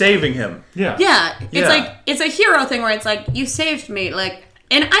 Because For saving him. Yeah. it's Yeah. like it's a hero thing where it's like you saved me. Like,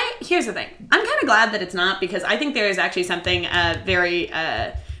 and here's the thing. I'm kind of glad that it's not because I think there is actually something very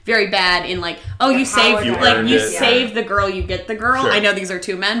bad in like, oh, you saved You like earned you it. save the girl, you get the girl. Sure. I know these are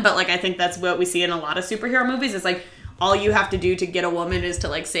two men, but like I think that's what we see in a lot of superhero movies. It's like all you have to do to get a woman is to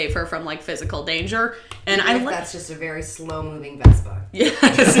like save her from like physical danger. And Even if that's just a very slow moving Vespa. Yeah,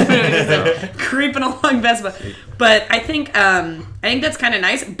 just like creeping along Vespa. But I think that's kind of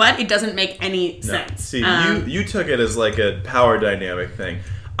nice, but it doesn't make any sense. See, you took it as like a power dynamic thing.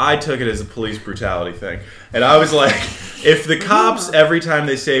 I took it as a police brutality thing. And I was like, if the cops, every time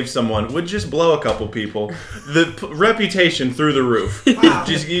they save someone, would just blow a couple people, the reputation through the roof. Wow.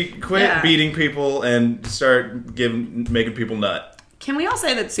 Just you quit beating people and start making people nut. Can we all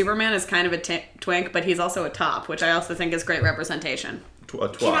say that Superman is kind of a twink, but he's also a top, which I also think is great representation. A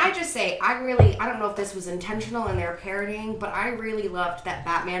twat. Can I just say, I don't know if this was intentional in their parodying, but I really loved that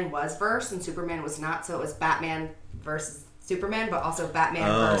Batman was verse and Superman was not, so it was Batman versus Superman, but also Batman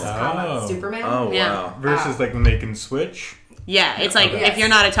versus Superman. Oh, Yeah. wow. Versus like when they can switch. Yeah, it's like Yes. if you're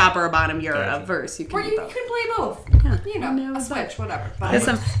not a top or a bottom, you're Gotcha. a verse. You can Or be you both. can play both. Yeah. You know, a switch, whatever. But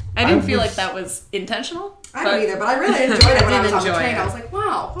I didn't feel was- like that was intentional. I don't either, but I really enjoyed it when I was on the enjoy train. it. I was like,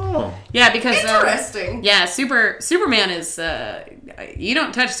 wow. Oh. Yeah, because Interesting. yeah, Superman is. You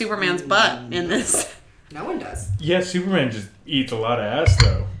don't touch Superman's butt in this. No one does. Yeah, Superman just eats a lot of ass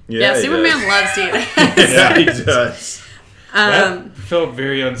though. Yeah, he Superman does. loves to eat. Yeah, he does. That felt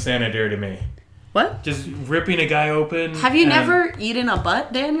very unsanitary to me. What? Just ripping a guy open. Have you and- never eaten a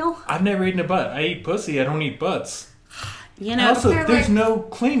butt, Daniel? I've never eaten a butt. I eat pussy. I don't eat butts. You know, Also, they're there's like- no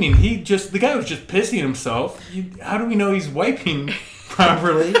cleaning. The guy was just pissing himself. How do we know he's wiping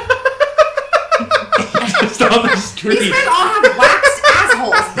properly? Just on the These street. men all have waxed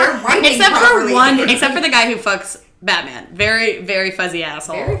assholes. They're writing except properly. for one, except for the guy who fucks Batman. Very, very fuzzy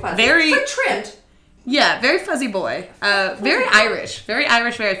asshole. Very fuzzy. Very, But trimmed. yeah, very fuzzy boy. Very Irish. Very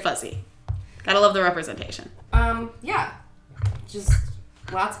Irish, very fuzzy. Gotta love the representation. Yeah. Just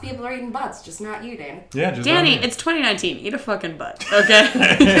lots of people are eating butts, just not you, Danny. Yeah, just Danny, on there. it's 2019. Eat a fucking butt, okay?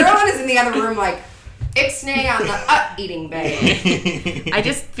 Everyone is in the other room like, ixnay on the eating bay. I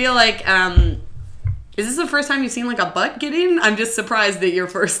just feel like, is this the first time you've seen like a butt get eaten? I'm just surprised that your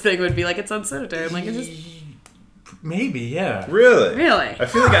first thing would be like, it's unsanitary. I'm like, is this Maybe, yeah. Really? really? I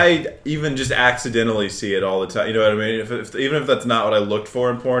feel like I even just accidentally see it all the time. You know what I mean? Even if that's not what I looked for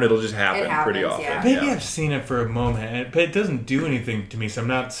in porn, it'll just happen pretty happens, often. yeah. Maybe I've seen it for a moment, but it doesn't do anything to me, so I'm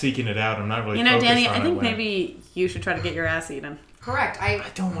not seeking it out. I'm not really You know, focused Danny, on I it think when- maybe you should try to get your ass eaten. Correct. I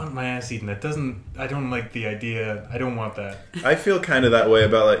don't want my ass eaten. I don't like the idea. I don't want that. I feel kind of that way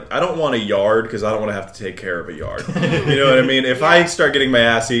about like I don't want a yard because I don't want to have to take care of a yard. You know what I mean? If I start getting my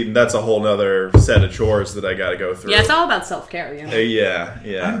ass eaten, that's a whole nother set of chores that I got to go through. Yeah, it's all about self-care, you know? Yeah.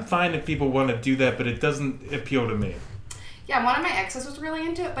 I'm fine if people want to do that, but it doesn't appeal to me. Yeah, one of my exes was really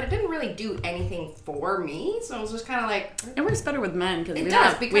into it, but it didn't really do anything for me, so it was just kind of like... It works better with men because It we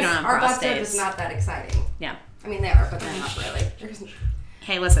does, don't because have our butt stuff prostates. is not that exciting. Yeah. I mean, they are, but they're not really.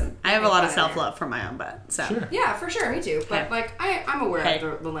 Hey, listen, I have a lot of Fine. self-love for my own butt, so. Sure. Yeah, for sure, me too. But Hey. like, I'm aware Hey.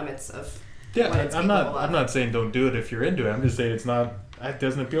 of the limits of. Yeah, what it's I'm capable of. not saying don't do it if you're into it. I'm just saying it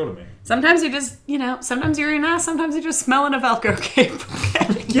doesn't appeal to me. Sometimes you just, sometimes you're an ass, sometimes you're just smelling a Velcro cape.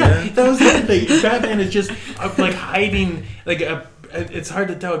 Yeah, that was the other thing. Batman is just like hiding, like it's hard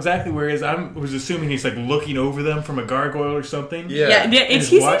to tell exactly where he is. I was assuming he's like looking over them from a gargoyle or something. Yeah. He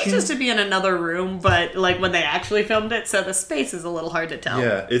seems watching? just to be in another room, but like when they actually filmed it, so the space is a little hard to tell.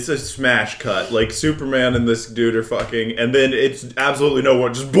 Yeah, it's a smash cut. Like Superman and this dude are fucking, and then it's absolutely no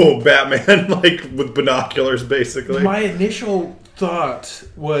one. Just boom, Batman, like with binoculars, basically. My initial thought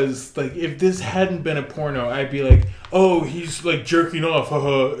was like, if this hadn't been a porno, I'd be like, oh, he's like jerking off,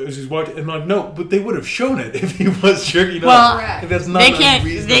 haha, as he's watching. And I'm like, no, but they would have shown it if he was jerking Well, off. Correct. Like, that's not They can't.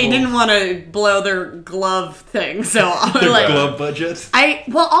 unreasonable. They didn't want to blow their glove thing, so Their like. glove budget.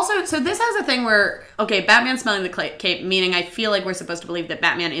 Also, so this has a thing where, okay, Batman's smelling the cape, meaning I feel like we're supposed to believe that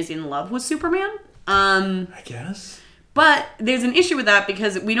Batman is in love with Superman. I guess. But there's an issue with that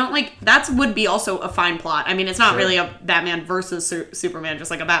because we don't that would be also a fine plot. I mean, it's not Sure. really a Batman versus Superman, just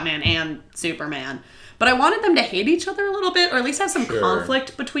like a Batman and Superman. But I wanted them to hate each other a little bit, or at least have some Sure.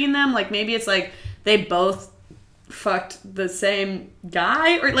 conflict between them. Like maybe it's like they both fucked the same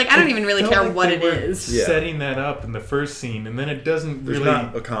guy, or like I don't even really Felt care like what they it were is. Yeah. Setting that up in the first scene, and then it doesn't There's really.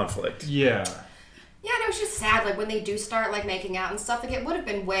 not a conflict. Yeah. Yeah, no, it's just sad. Like when they do start like making out and stuff, like it would have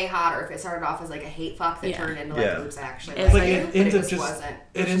been way hotter if it started off as like a hate fuck that Yeah. turned into like Yeah. oops, actually. It's Like like, it but ends up just just. wasn't.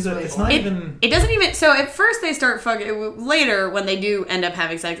 It was ends just up. really It's not boring. even. It doesn't even. So at first they start fucking. Later, when they do end up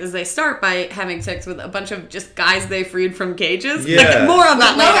having sex, is they start by having sex with a bunch of just guys they freed from cages. Yeah. Like, more on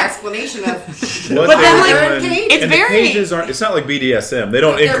that no later. explanation of. What But they then, were like, doing- it's and very- the cages aren't. It's not like BDSM. They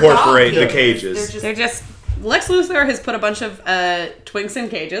don't They're incorporate dog the cages. cages. They're just Lex Luthor has put a bunch of twinks in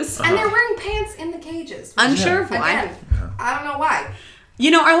cages. And they're wearing pants in the cages. Unsure of why. Again, I don't know why.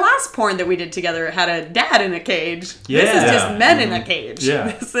 Our last porn that we did together had a dad in a cage. This is Yeah. just men in a cage. Yeah.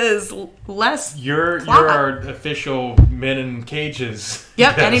 This is less. You're plot. our official men in cages.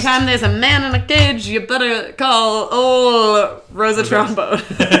 Yep. guest. Anytime there's a man in a cage, you better call old Rosa Trombone.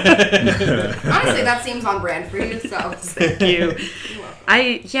 Honestly, that seems on brand for you. So Thank you.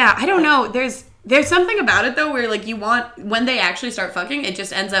 I don't know. There's something about it though where like you want when they actually start fucking, it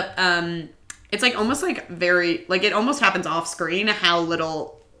just ends up it's like almost like very like it almost happens off screen how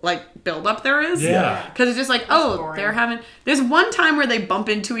little like build up there is. Yeah. Because it's just like boring. they're having. There's one time where they bump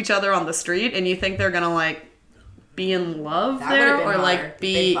into each other on the street and you think they're gonna like be in love that there would have been or hotter like if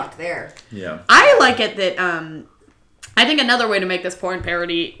they be. fucked there. Yeah. I like it that I think another way to make this porn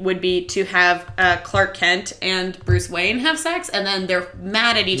parody would be to have Clark Kent and Bruce Wayne have sex, and then they're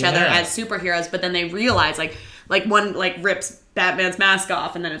mad at each other Yeah. as superheroes, but then they realize like one like rips Batman's mask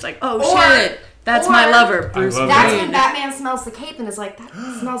off, and then it's like, oh Or- shit, that's my or- lover, Bruce love Wayne. That's when Batman smells the cape and is like, that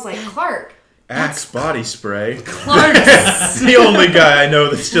smells like Clark. Axe body spray. Clark. The only guy I know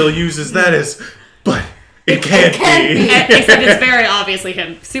that still uses that is, but it can't be. Except it's very obviously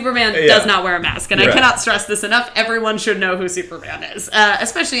him. Superman Yeah. does not wear a mask, and I Right. cannot stress this enough. Everyone should know who Superman is,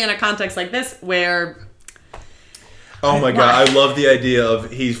 especially in a context like this where. Oh my god, I love the idea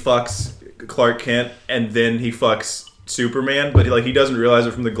of he fucks Clark Kent and then he fucks Superman, but he doesn't realize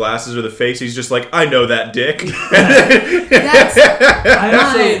it from the glasses or the face. He's just like, I know that dick. That's, I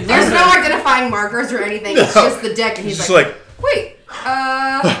also, there's no identifying markers or anything. It's just the dick, and he's He's just like, like, wait,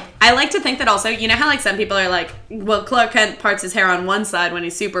 I like to think that also, you know how like some people are like, well, Clark Kent parts his hair on one side when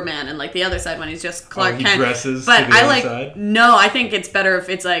he's Superman and like the other side when he's just Clark he Kent. dresses but to the I other like, side? no, I think it's better if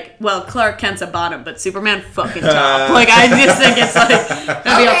it's like, well, Clark Kent's a bottom, but Superman fucking top. Like, I just think it's like, that'd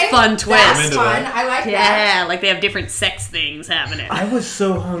be okay, a fun twist. That's into fun. that. I like that. Yeah, like they have different sex things happening. I was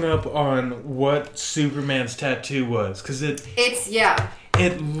so hung up on what Superman's tattoo was because It's, yeah.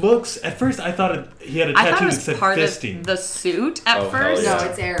 it looks. At first, I thought he had a I thought tattoo it that was said part fisting. of the suit at Oh, hell first. yeah. No,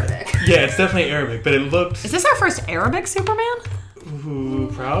 it's Arabic. Yeah, it's definitely Arabic, but it looked. Is this our first Arabic Superman? Ooh,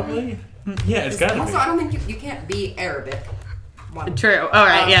 probably. Yeah, it's gotta Also, be. I don't think you can't be Arabic. One. True. All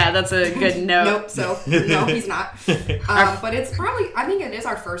right. Yeah, that's a good note. Nope, so, no, he's not. But it's probably, I think it is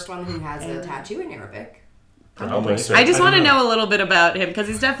our first one who has a tattoo in Arabic. almost I just don't want to know a little bit about him because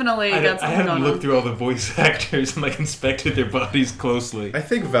he's definitely I got something haven't going looked on. through all the voice actors and like inspected their bodies closely. I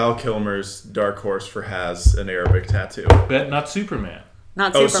think Val Kilmer's Dark Horse for has an Arabic tattoo. Bet not Superman.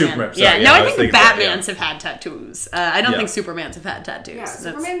 Not Oh, Superman. Superman. Yeah, Sorry, no, yeah, I I was think the thinking that, Batmans have had tattoos. I don't Yeah. think Supermans have had tattoos. Yeah, That's-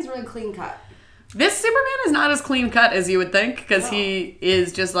 Superman's really clean cut. This Superman is not as clean cut as you would think because he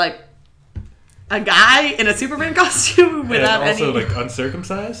is just like a guy in a Superman costume without and also any... like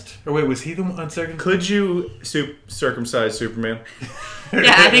uncircumcised? Or wait, was he the uncircumcised? Could you circumcise Superman?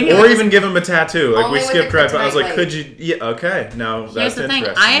 Yeah, I think it Or was... even give him a tattoo. Like, Only we with skipped the right by. I was like, kryptonite could you... Yeah, okay. Now, Here's that's the thing.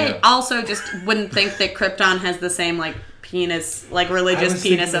 interesting. I yeah. also just wouldn't think that Krypton has the same, like, penis, like, I religious was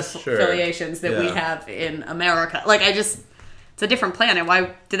penis thinking- Sure. affiliations that we Yeah. have in America. Like, it's a different planet. Why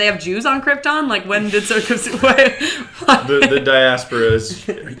do they have Jews on Krypton? Like, when did circumcision? The diaspora is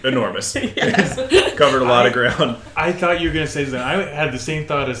enormous. Covered a lot of ground. I thought you were going to say that. I had the same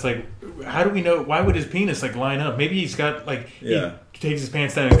thought as like, how do we know? Why would his penis like line up? Maybe he's got like, Yeah. he takes his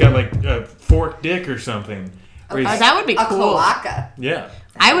pants down, he's got like a forked dick or something. Or he's- that would be A cool. cloaca. yeah.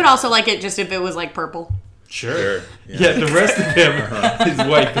 I would also like it just if it was like purple. Sure. Sure, Yeah. The rest of him is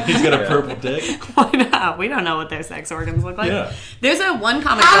white, but he's got a Yeah. purple dick. Why not? We don't know what their sex organs look like. Yeah. There's a one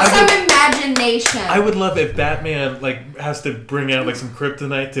comic Have book. some imagination. I would love if Batman like has to bring out like some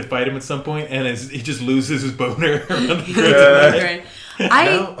kryptonite to fight him at some point, and he just loses his boner around the kryptonite. Right.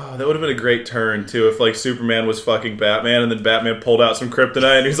 That would have been a great turn too if like Superman was fucking Batman and then Batman pulled out some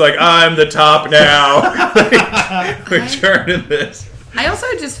kryptonite and he's like, I'm the top now. Like, we're turning this. I also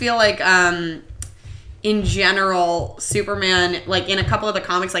just feel like in general, Superman, like in a couple of the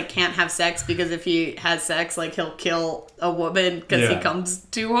comics, like can't have sex because if he has sex, like he'll kill a woman because he Yeah. comes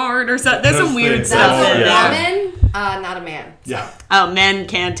too hard or something. There's Those some weird things. stuff That's in a there. woman, not a man. Yeah. Oh, men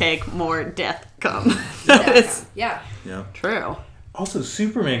can take more death come. That is Yeah. Yeah. true. Also,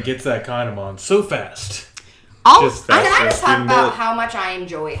 Superman gets that condom on so fast. All, Just Can fast. I just talk Steamboat. about how much I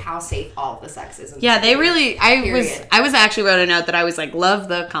enjoy how safe all of the sex is? In yeah, this they movie? really. Period. I was actually wrote a note that I was like, love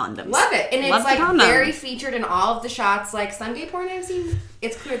the condoms. Love it, and Love it's the like condom. very featured in all of the shots. Like some gay porn I've seen,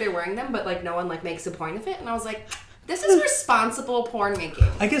 it's clear they're wearing them, but like no one like makes a point of it. And I was like, this is responsible porn making.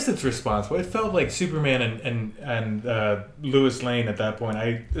 I guess it's responsible. It felt like Superman and Lois Lane at that point.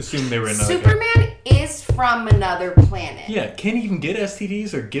 I assume they were in Superman is from another planet. Yeah, can't he even get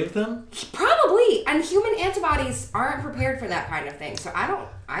STDs or give them? Probably, and human antibodies aren't prepared for that kind of thing. So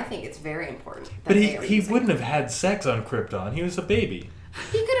I think it's very important. That But they are he using. wouldn't have had sex on Krypton. He was a baby.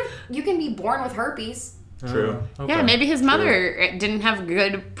 You can be born with herpes. True. Okay. Yeah, maybe his mother didn't have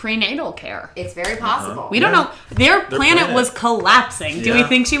good prenatal care. It's very possible. We don't know. Their planet planet. was collapsing. Do we Yeah.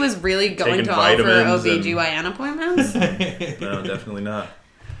 think she was really going Taking to all of her vitamins and- OBGYN appointments? No, definitely not.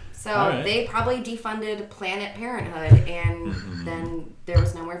 So All right. they probably defunded Planet Parenthood, and then there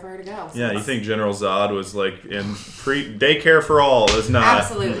was nowhere for her to go. So Yeah, you think General Zod was like in daycare for all is not.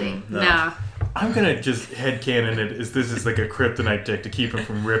 Absolutely. No. Nah. I'm gonna just headcanon it as this is like a kryptonite dick to keep him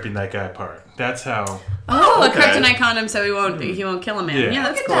from ripping that guy apart. That's how. Oh, okay. a kryptonite condom so he won't kill a man. Yeah. Yeah,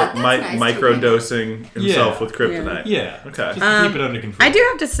 that's Look cool. at that. That's nice, Micro-dosing himself Yeah. with kryptonite. Yeah. Okay. Just to keep it under control. I do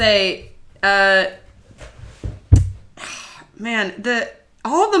have to say, man,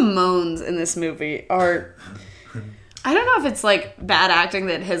 all the moans in this movie are. I don't know if it's like bad acting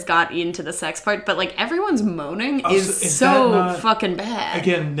that has got into the sex part, but like everyone's moaning Also, is is so that not- fucking bad.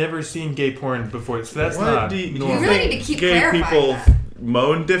 Again, never seen gay porn before, so that's What not do you normal. really think need to keep gay clarifying people that.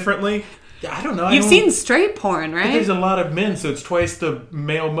 moan differently? I don't know. I You've don't- seen straight porn, but right? There's a lot of men, so it's twice the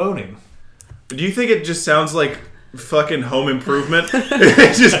male moaning. Do you think it just sounds like fucking Home Improvement?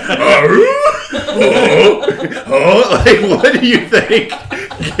 It's just like what do you think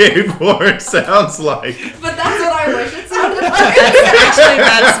gay porn sounds like? But that's what I wish it sounded like. Actually,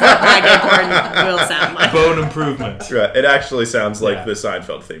 that's what my gay porn will sound like. Bone improvement. Right, it actually sounds like Yeah. the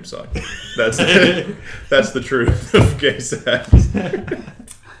Seinfeld theme song. That's the truth of gay sex.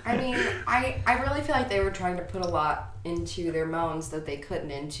 I mean, I really feel like they were trying to put a lot into their moans that they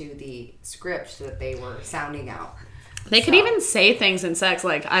couldn't into the script that they were sounding out. They could even say things in sex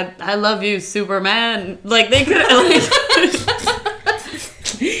like "I love you, Superman." Like they could.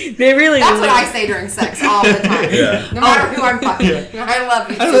 Like, they really. That's what I say during sex all the time. Yeah. No matter who I'm fucking. I love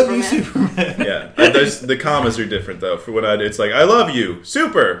you, I love you, Superman. Superman. Yeah, the commas are different though. For when it's like I love you,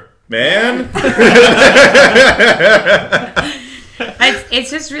 super man. It's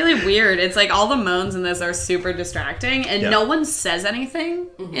just really weird. It's like all the moans in this are super distracting, and Yeah. no one says anything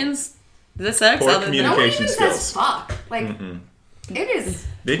in the sex Poor other than No one communication even skills. says fuck. Like, it is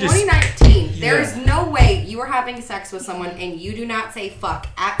They just- 2019. There Yeah. is no way you are having sex with someone and you do not say fuck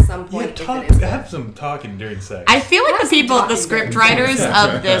at some Yeah, point if it is good. have some talking during sex. I feel like the That's people, the talking script during writers sex.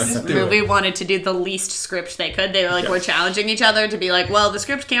 of this Just do movie it. wanted to do the least script they could. They were like, Yeah. we're challenging each other to be like, well, the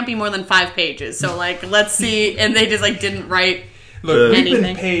script can't be more than 5 pages. So like, let's see. And they just like didn't write. Look, we've Anything.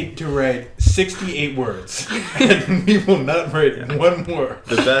 been paid to write 68 words, and we will not write one more.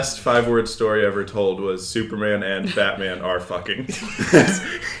 The best 5-word story ever told was Superman and Batman are fucking.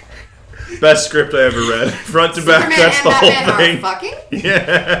 Best script I ever read. Front to back, Superman that's and the whole Batman thing. are fucking?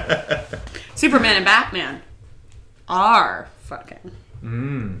 Yeah. Superman and Batman are fucking.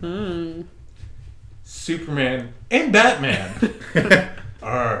 Superman and Batman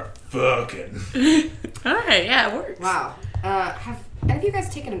are fucking. All right, yeah, it works. Wow. Have any of you guys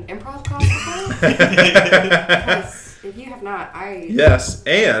taken an improv class before? Because if you have not, Yes,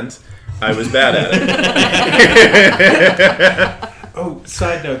 and I was bad at it. Oh,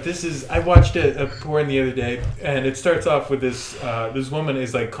 side note, I watched a porn the other day, and it starts off with this woman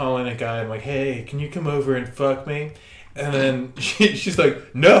is like calling a guy and like, hey, can you come over and fuck me? And then she's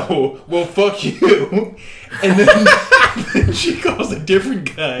like, no, well, fuck you. And then she calls a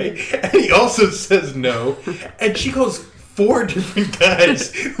different guy, and he also says no. And she calls 4 different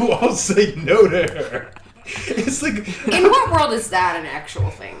guys who all say no to her. It's like... in what world is that an actual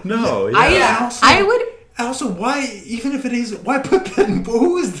thing? No, yeah. I would... Also, why, even if it is, why put that in...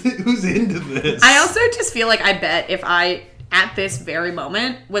 Who's into this? I also just feel like I bet if I... at this very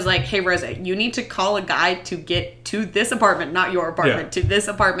moment was like, hey Rosa, you need to call a guy to get to this apartment, not your apartment, to this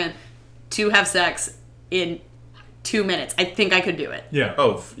apartment to have sex in 2 minutes. I think I could do it. Yeah.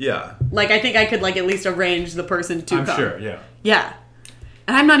 Oh, yeah. Like, I think I could like at least arrange the person to I'm come. sure, yeah. Yeah.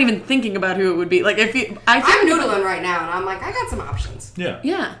 And I'm not even thinking about who it would be. Like, if you... I'm noodling right now, and I'm like, I got some options. Yeah.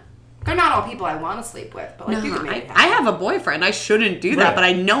 Yeah. They're not all people I want to sleep with, but like you can make it I happen. have a boyfriend. I shouldn't do that, Right. but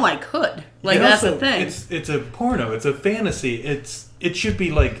I know I could. Like, And that's also, the thing. It's a porno. It's a fantasy. It should be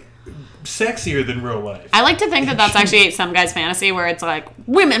like sexier than real life. I like to think that that's actually some guy's fantasy where it's like,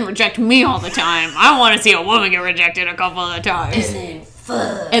 women reject me all the time. I want to see a woman get rejected a couple of times.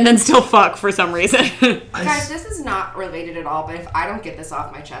 And then still fuck for some reason. Guys, this is not related at all, but if I don't get this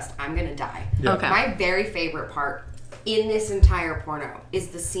off my chest, I'm gonna die. Yeah. Okay. My very favorite part in this entire porno is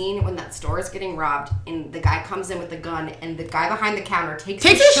the scene when that store is getting robbed and the guy comes in with a gun and the guy behind the counter takes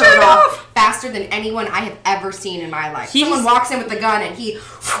his shirt off faster than anyone I have ever seen in my life. Someone walks in with a gun and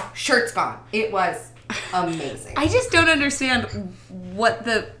shirt's gone. It was amazing. I just don't understand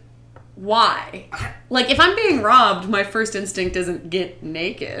why. Like, if I'm being robbed, my first instinct isn't get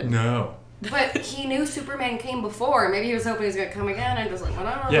naked. No. But he knew Superman came before. Maybe he was hoping he was going to come again and just like,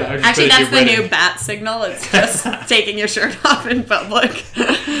 whatever. Yeah, I just Actually, better that's get the ready. new bat signal. It's just taking your shirt off in public.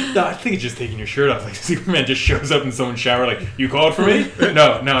 No, I think it's just taking your shirt off. Like Superman just shows up in someone's shower. Like, you called for me?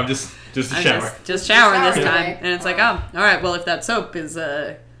 No, I'm just a shower. Just shower this Shower time. today. And it's like, oh, all right, well, if that soap is...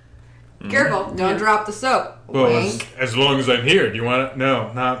 Careful, don't drop the soap. Well, Wink. as long as I'm here, do you want it?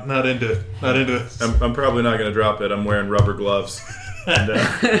 No, not into this. I'm probably not going to drop it. I'm wearing rubber gloves. And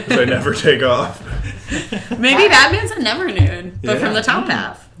they never take off. Maybe Batman's a never nude, but from the top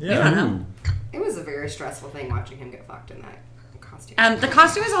half. Yeah. I don't know. It was a very stressful thing watching him get fucked in that costume. The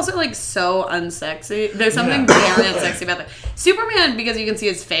costume is also like so unsexy. There's something Yeah. very unsexy about that. Superman, because you can see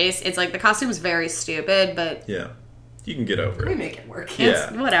his face, it's like the costume is very stupid, but Yeah. You can get over we it. make it work. it's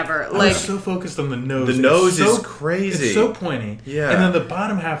Yeah. whatever. I Like, was so focused on the nose. The It's nose so- is crazy. It's so pointy. Yeah. And then the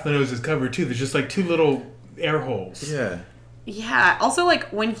bottom half of the nose is covered too. There's just like 2 little air holes. Yeah. yeah. Also, like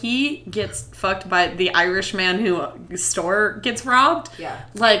when he gets fucked by the Irish man who store gets robbed. Yeah.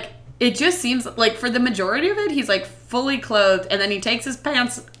 Like it just seems like for the majority of it, he's like fully clothed, and then he takes his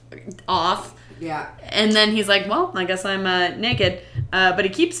pants off. Yeah. And then he's like, well, I guess I'm naked. But he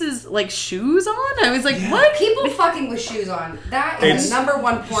keeps his, like, shoes on? I was like, what? People fucking with shoes on. That is It's- the number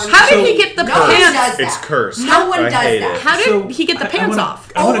one porn. How did So- he get the No one pants? does that. It's cursed. No one I does hate that. it. How did So, he get the I pants wanna-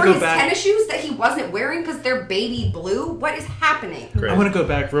 off? I want to Over go his back. tennis shoes that he wasn't wearing because they're baby blue? What is happening? Great. I want to go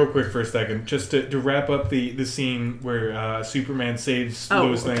back real quick for a second, just to wrap up the scene where Superman saves Oh,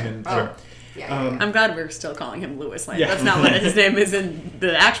 Lois Lane okay. and Oh. Yeah. I'm glad we're still calling him Lewis Lane. Yeah. That's not what his name is in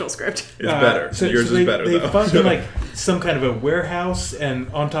the actual script. It's better. Yours is better, they though. fuck in like some kind of a warehouse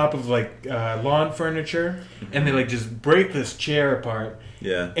and on top of like lawn furniture, and they like just break this chair apart.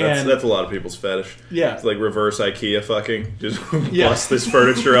 Yeah, And- that's a lot of people's fetish. Yeah. It's like reverse IKEA fucking. Just Yeah. bust this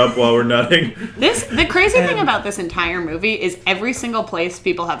furniture up while we're nutting. The crazy thing And- about this entire movie is every single place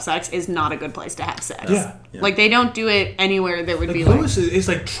people have sex is not a good place to have sex. Yeah. Like they don't do it anywhere that would Like be Lewis is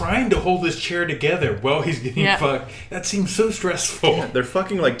like trying to hold this chair together while he's getting Yeah. fucked. That seems so stressful. They're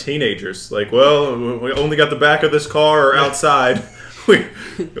fucking like teenagers. Like, well, we only got the back of this car or outside. We're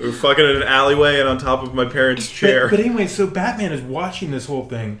fucking in an alleyway and on top of my parents' chair. But anyway, so Batman is watching this whole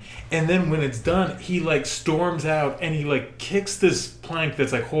thing, and then when it's done, he like storms out and he like kicks this plank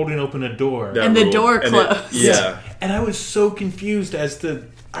that's like holding open a door. That And the rule. door And closed. yeah. And I was so confused as to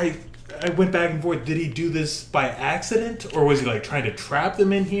I went back and forth. Did he do this by accident, or was he like trying to trap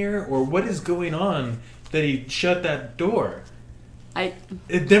them in here, or what is going on that he shut that door?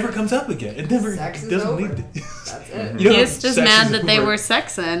 It never comes up again. It never Sex is doesn't over. leave. That's it. You know, He was just sex mad is that they over. were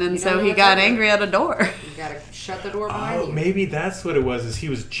sexing, and You so don't know he what's got over. angry at a door. You gotta shut the door behind you. Maybe that's what it was. Is he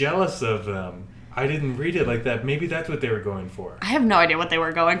was jealous of them. I didn't read it like that. Maybe that's what they were going for. I have no idea what they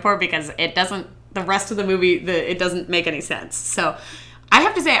were going for because it doesn't. The rest of the movie, it doesn't make any sense. So, I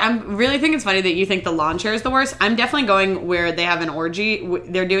have to say, I really think it's funny that you think the lawn chair is the worst. I'm definitely going where they have an orgy.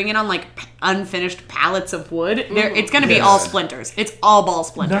 They're doing it on like unfinished pallets of wood. It's going to be all splinters. It's all ball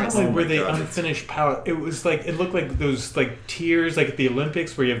splinters. Not only were they unfinished palette, it was like it looked like those like tiers like at the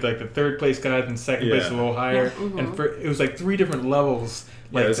Olympics where you have like the third place guy and second place a little higher, and it was like 3 different levels.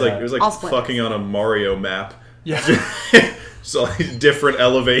 Like it was like fucking on a Mario map. Yeah. So like different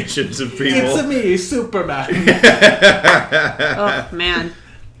elevations of people. It's me, Superman. Oh man,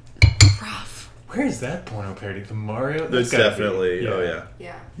 rough. Where is that porno parody? The Mario? That's definitely. Yeah.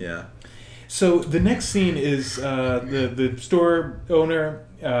 Yeah. So the next scene is the store owner.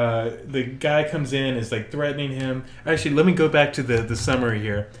 The guy comes in, is like threatening him. Actually, let me go back to the summary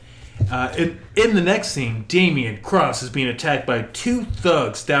here. In the next scene, Damien Cross is being attacked by 2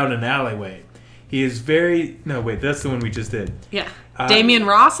 thugs down an alleyway. He is that's the one we just did. Yeah. Damien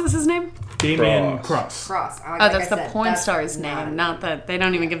Ross is his name? Damien Cross. Like that's the porn star's name. Not that they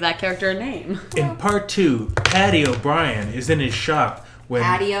don't even give that character a name. In part 2, Paddy O'Brien is in his shop when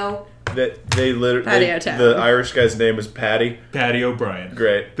Patio. They literally Patio Town. the Irish guy's name is Paddy. Paddy O'Brien.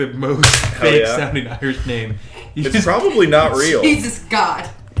 Great. The most fake sounding Irish name. It's probably not real. Jesus God.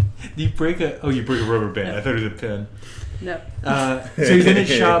 You break a rubber band. I thought it was a pen. No. So he's in his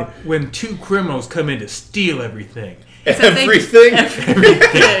shop when 2 criminals come in to steal everything. Everything.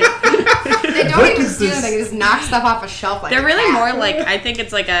 They don't even steal it. They just knock stuff off a shelf like They're really that. more like, I think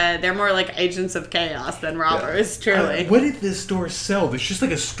it's like they're more like agents of chaos than robbers, truly. What did this store sell? There's just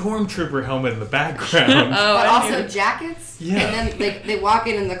like a stormtrooper helmet in the background. But also jackets. Yeah. And then they walk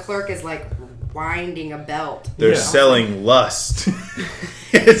in and the clerk is like winding a belt. They're selling lust.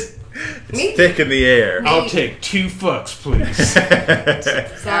 It's thick in the air. I'll take 2 fucks, please.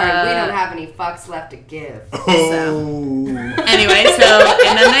 Sorry, we don't have any fucks left to give. Oh. Anyway,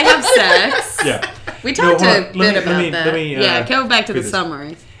 and then they have sex. Yeah. We talked a bit about that. Let me, go back to the this.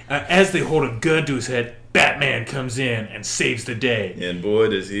 summary. As they hold a gun to his head, Batman comes in and saves the day. And boy,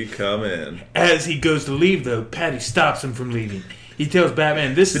 does he come in. As he goes to leave, though, Patty stops him from leaving. He tells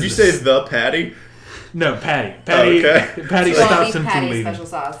Batman, "This Did is." Did you say the Patty? No, Patty. Okay. Patty stops him from Patty leaving. special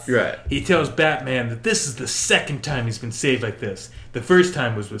sauce. Right. He tells Batman that this is the second time he's been saved like this. The first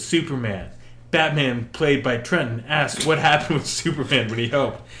time was with Superman. Batman, played by Trenton, asks what happened with Superman when he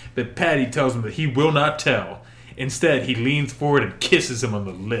helped, but Patty tells him that he will not tell. Instead, he leans forward and kisses him on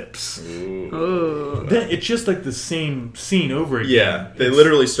the lips. Ooh. It's just like the same scene over again. Yeah, they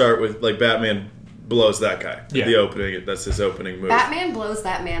literally start with like Batman blows that guy. Yeah. The opening, that's his opening move. Batman blows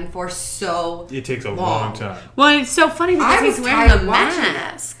that man for so It takes a long time. Well, it's so funny because I he's was wearing tired a watching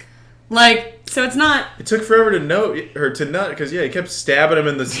mask. Like, so it's not. It took forever to nut because he kept stabbing him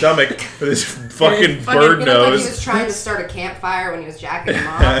in the stomach with his fucking bird He looked like nose. he was trying to start a campfire when he was jacking him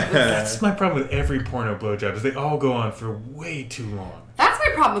off. That's my problem with every porno blowjob is they all go on for way too long. That's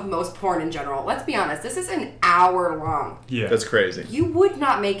my problem with most porn in general. Let's be honest. This is an hour long. Yeah, That's crazy. You would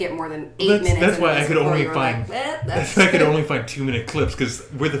not make it more than 8 minutes. That's why I into could this only before you were find. like, "Eh, That's why I could only find 2-minute clips because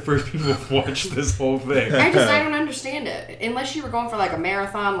we're the first people to watch this whole thing. I don't understand it. Unless you were going for like a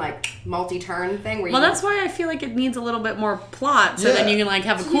marathon, like multi-turn thing. Where Well, you that's why I feel like it needs a little bit more plot, so Yeah. then you can like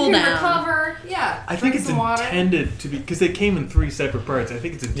have a you cool can down. recover. Yeah. I think drink it's some water. intended to be because they came in 3 separate parts. I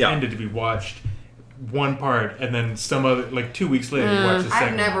think it's intended to be watched one part and then some other like 2 weeks later you watch the second.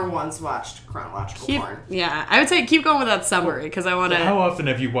 I've never once watched chronological porn. Yeah, I would say keep going with that summary because I want So how to. often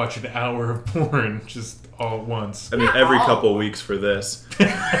have you watched an hour of porn just all at once? I mean, Not every all. couple weeks for this.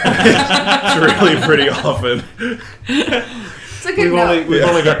 It's really pretty often. It's a good note. We've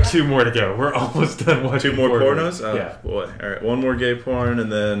only got 2 more to go. We're almost done watching 2 more porn. pornos? Oh, Yeah. boy. All right, 1 more gay porn,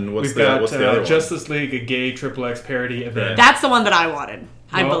 and then what's We've the got other one? Justice League, a gay XXX parody, and then That's the one that I wanted.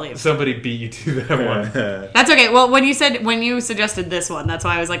 I well, believe. somebody beat you to that one. That's okay. Well, when you suggested this one, that's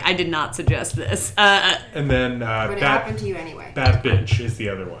why I was like, I did not suggest this. And then What happened to you anyway? Bad Bitch is the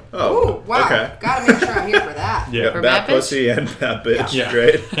other one. Oh, Ooh, wow. okay. Gotta make sure I'm here for that. Yeah. For Bat Bat Bitch? pussy and Bat bitch. Yeah.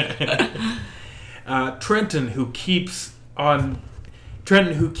 Great. Trenton, who keeps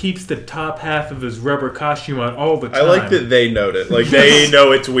the top half of his rubber costume on all the time. I like that they note it. Like, they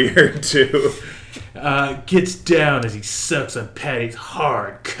know it's weird, too. Gets down as he sucks on Patty's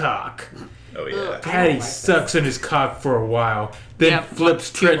hard cock. Oh, yeah. Patty like sucks on his cock for a while, then Yep.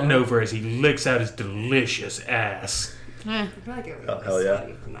 flips Trenton over as he licks out his delicious ass. I feel like it would be Hell yeah.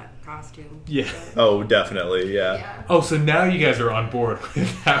 sweaty from that costume. Yeah. Oh, definitely, yeah. Yeah. Oh, so now you guys are on board with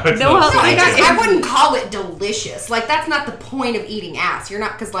how it's No, not well, sweaty. I wouldn't call it delicious. Like, that's not the point of eating ass. You're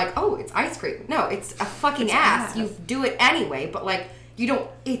not, because, like, oh, it's ice cream. No, it's a fucking ass. You do it anyway, but, like, you don't,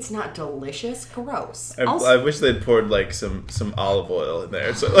 it's not delicious. Gross. I wish they'd poured like some olive oil in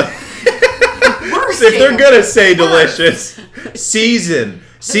there. So like, Worse, if they're Jacob. gonna say delicious,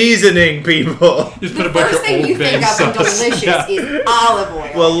 seasoning people. Just put The a bunch first of thing Old you Bay think of when sauce. delicious Yeah. is olive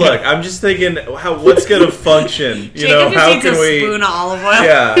oil. Well, look, I'm just thinking, what's gonna function? You know, Jacob just how eats can a we? spoon of olive oil.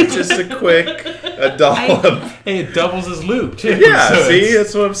 Yeah, just a dollop. Hey, it doubles as lube too. Yeah, so see, it's-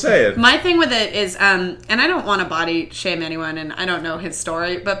 that's what I'm saying. My thing with it is, and I don't want to body shame anyone, and I don't know his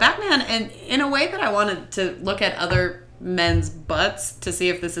story, but Batman, and in a way that I wanted to look at other men's butts to see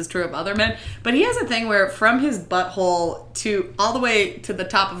if this is true of other men, but he has a thing where from his butthole to all the way to the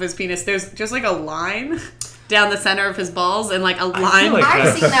top of his penis, there's just like a line down the center of his balls, and like a line. like I've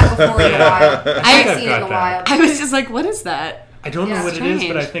that. seen that before in a while. think I've I've seen it got in a that. while. I was just like, what is that? I don't know Yeah, what it is,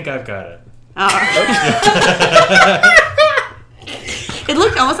 but I strange. think I've got it. It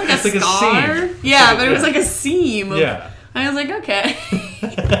looked almost like It's a like a scar. seam. Yeah, It's like but a- it was like a seam. Yeah. I was like, okay.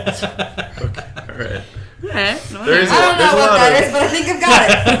 All right. Alright, There is I don't There's know a what lot that of- is, but I think I've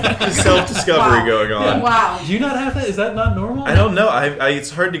got it. Self-discovery Wow. going on. Wow. Do you not have that? Is that not normal? I don't know. I it's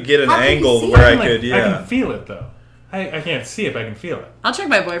hard to get an How can you angle see where it? I could. I Yeah. can feel it though. I can't see it, but I can feel it. I'll check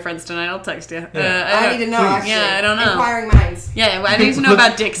my boyfriends tonight. I'll text you. Yeah. I need to know, Please. actually. Yeah, I don't know. Inquiring minds. Yeah, I need to know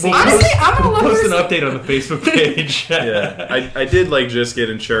about dick We'll seams. Honestly, I'm gonna look post an this- update on the Facebook page. Yeah, I did like just get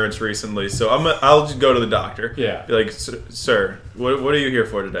insurance recently, so I'll just go to the doctor. Yeah. Be like, sir, what are you here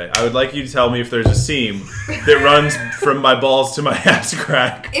for today? I would like you to tell me if there's a seam that runs from my balls to my ass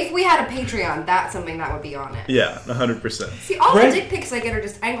crack. If we had a Patreon, that's something that would be on it. Yeah, 100%. See, all Right. the dick pics I get are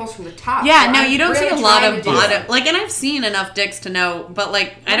just angles from the top. Yeah, so no, I'm you don't really see a lot trying of to do bottom. that. Like, and I've seen enough dicks to know, but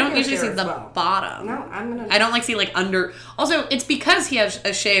like, I I'm don't gonna usually see share the as well. bottom. No, I'm gonna. I don't like see like under. Also, it's because he has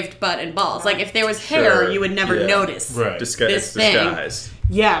a shaved butt and balls. Like, if there was hair, Sure, you would never yeah. notice. Right. This It's thing. disguised.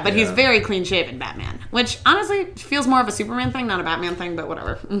 Yeah, but he's Yeah. very clean shaven, Batman. Which honestly feels more of a Superman thing, not a Batman thing. But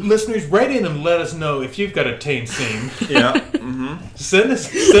whatever. Listeners, write in and let us know if you've got a taint seam. Yeah. Send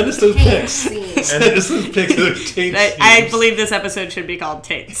us those Taint pics. seam. Send us those pics of those taint I seams. believe this episode should be called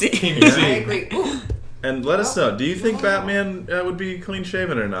Tate. See? Taint I seam. agree. Ooh, And let us know. Do you think Batman would be clean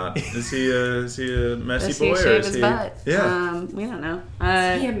shaven or not? Is he a messy Does boy he or shave is his he? butt? Yeah. We don't know. be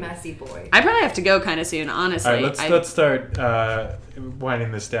a messy boy. I probably have to go kind of soon. Honestly, All right, let's start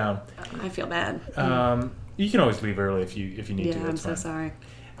winding this down. I feel bad. You can always leave early if you need yeah, to. I'm That's so fine.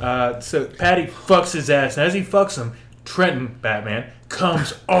 sorry. So Patty fucks his ass, and as he fucks him, Trenton, Batman,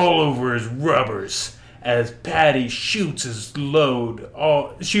 comes all over his rubbers as Patty shoots his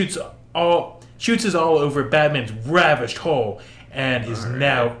shoots all over Batman's ravished hole and his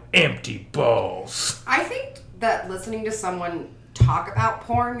now empty balls. I think that listening to someone talk about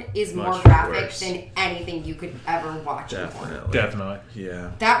porn is more Much graphic worse. than anything you could ever watch in porn. Definitely. Definitely.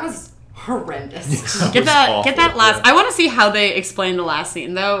 Yeah. That was horrendous. Get was that awful, last. yeah. I want to see how they explain the last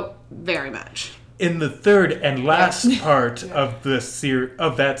scene, though. Very much. In the third and last part of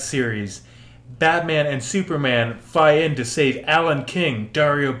that series, Batman and Superman fly in to save Alan King,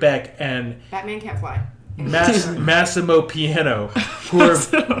 Dario Beck, and Batman can't fly. Massimo Piano, who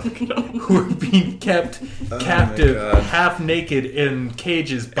are being kept captive, God. half naked in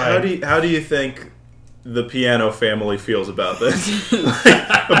cages by. How do you think the Piano family feels about this?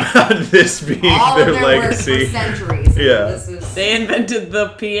 About this being All their of their legacy? work for centuries. and Yeah. This is, They invented the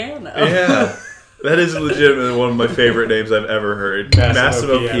piano. Yeah. That is legitimately one of my favorite names I've ever heard. Massimo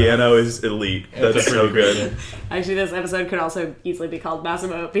Massimo Piano. Piano is elite. That's That's a so pretty great good. name. Actually, this episode could also easily be called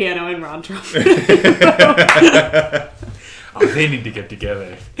Massimo Piano and Ron Trump. Oh, they need to get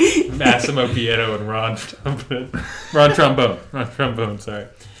together. Massimo Piano and Ron Trombone. Sorry.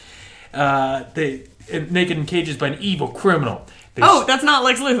 They naked in cages by an evil criminal. They Oh, that's not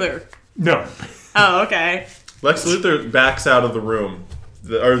Lex Luthor. no. Oh, okay. Lex Luthor backs out of the room.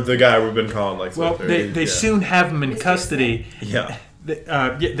 Or the guy we've been calling Lex Well, Luthor. they Yeah. soon have him in custody. Yeah.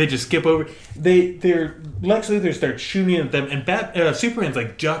 They just skip over. Lex Luthor starts shooting at them, and Superman's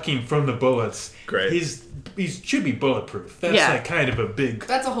like ducking from the bullets. Great. He should be bulletproof. That's Yeah. like kind of a big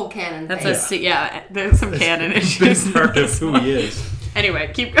that's a whole canon That's thing. there's some canon issues. big part of who he is.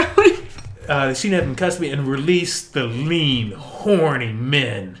 Anyway, keep going. They soon have him in custody and release the lean, horny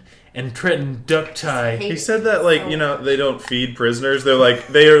men. And Trenton duck tie. He said that, like, they don't feed prisoners.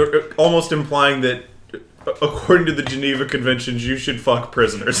 They are almost implying that according to the Geneva Conventions, you should fuck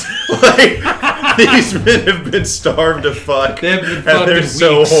prisoners. Like, these men have been starved to fuck, They have been and fucked they're in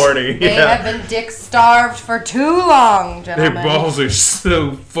so weeks. horny. They have been dick starved for too long, Their gentlemen. balls are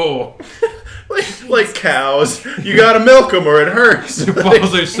so full. Like cows. You gotta milk them or it hurts. Their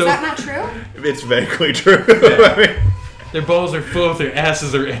balls are Is so. that not true? It's vaguely true. I mean, Their balls are full. Their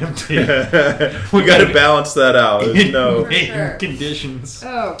asses are empty. we gotta balance that out. There's no. In sure. conditions.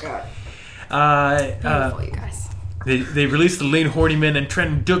 Oh god. Beautiful, you guys. They released the lean horny men, and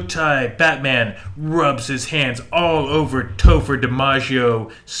Trenton Duktai, Batman, rubs his hands all over Topher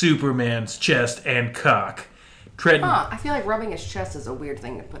DiMaggio, Superman's chest and cock. Trenton, I feel like rubbing his chest is a weird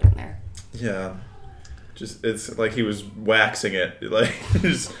thing to put in there. Yeah. Just it's like he was waxing it. Like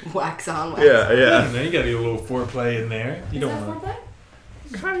just, Wax on, wax yeah, on. yeah. you got a little foreplay in there. You Is don't that want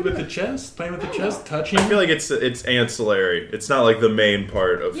foreplay? with the chest, playing with the chest, touching. I feel like it's ancillary. It's not like the main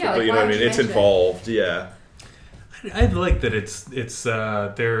part of Yeah, but like, you know why what I would mean? you It's mention it? involved, yeah. I like that it's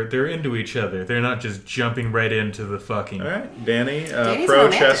they're into each other. They're not just jumping right into the fucking. All right, Danny, Danny's pro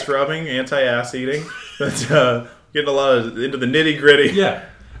romantic. chest rubbing, anti ass eating. That's getting a lot of into the nitty gritty. Yeah,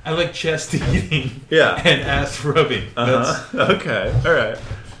 I like chest eating. Yeah. and ass rubbing. Okay, all right.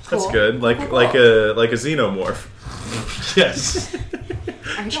 That's Cool. good. Like Cool. like a xenomorph. That's yes.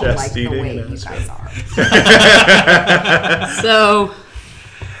 I don't Chest like the eating way and you ass guys are. So,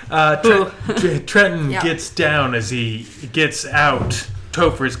 Trenton Yeah. gets down as he gets out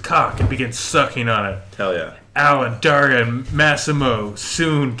Topher's cock and begins sucking on it. Hell yeah. Alan, Daria, and Massimo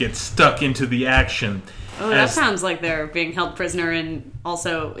soon get stuck into the action. oh, that As- sounds like they're being held prisoner and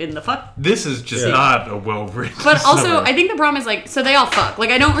also in the fuck. This is just Yeah. not a well-written But also, summary. I think the problem is like, so they all fuck. Like,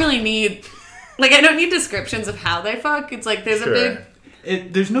 I don't really need, like, I don't need descriptions of how they fuck. It's like there's Sure. a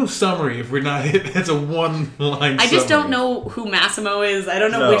big. There's no summary if we're not. It's a one-line. I just don't summary. know who Massimo is. I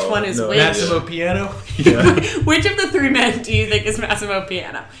don't know No, which one is no. which. Massimo Piano. Which of the three men do you think is Massimo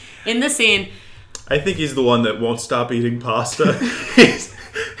Piano? In the scene, I think he's the one that won't stop eating pasta.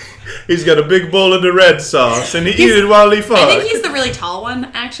 he's got a big bowl of the red sauce and he eats it while he fucks. I think he's the really tall one.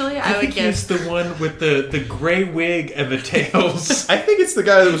 Actually, I I would think he's guess. the one with the gray wig and the tails. I think it's the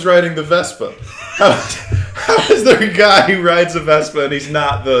guy that was riding the Vespa. How is there a guy who rides a Vespa and he's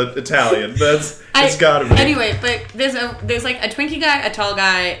not the Italian? It's gotta be. Anyway, but there's like a Twinkie guy, a tall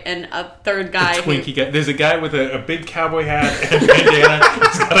guy, and a third guy. Twinkie guy. There's a guy with a big cowboy hat and bandana.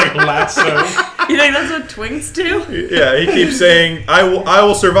 He's got like a lasso. You think that's what twinks do? Yeah, he keeps saying, I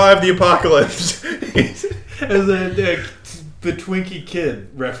will survive the apocalypse. As the Twinkie Kid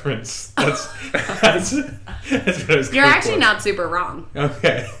reference. That's what I was You're going actually for. not super wrong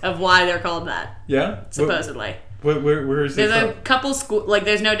Okay. of why they're called that. Yeah. Supposedly. Where is it There's a from? couple school, like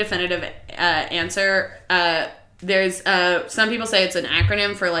there's no definitive answer. There's some people say it's an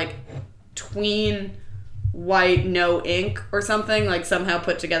acronym for like tween white no ink or something, like somehow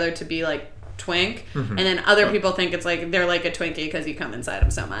put together to be like twink. And then other people think it's like they're like a Twinkie because you come inside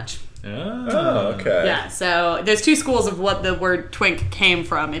them so much. Oh, okay. Yeah, so there's two schools of what the word twink came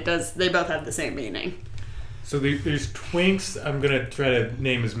from. They both have the same meaning. So there's twinks. I'm gonna try to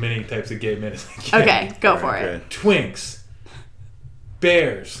name as many types of gay men as I can. Okay, go for Okay. it. Twinks,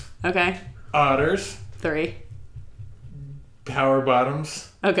 bears, Okay, otters, 3. power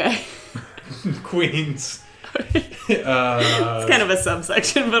bottoms, Okay. queens, It's kind of a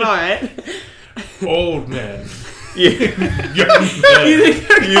subsection, but all right. old men, Yeah. young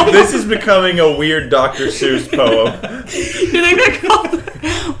men. This is becoming a weird Dr. Seuss poem. You think they're called?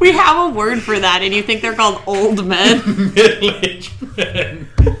 We have a word for that, and you think they're called old men? middle-aged men,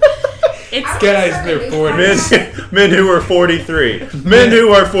 It's guys in their 40s. Men who are 43. Men who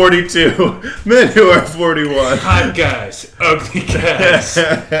are 42. Men who are 41. Hot guys, ugly guys.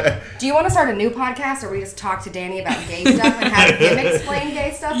 Do you want to start a new podcast where we just talk to Danny about gay stuff and have him explain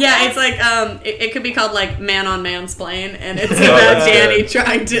gay stuff? to yeah, us? it's like it could be called like Man on Mansplain, and it's Oh, about that's Danny good.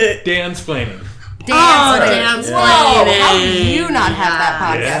 trying to. Dansplaining. Dance. Dansplaining. Whoa, how do you not have that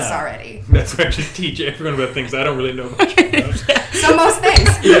podcast Yeah. already? That's where I just teach everyone about things I don't really know much about. So most things.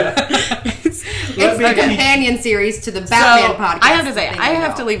 It's Let me the teach- companion series to the Batman So podcast. I have to say, thing I you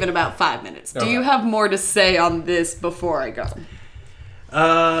have know. to leave in about 5 minutes. Do Okay. you have more to say on this before I go?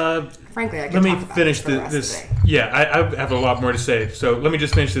 Frankly, I could Let me talk about finish this for the rest this. of the day. Yeah, I have a lot more to say. So let me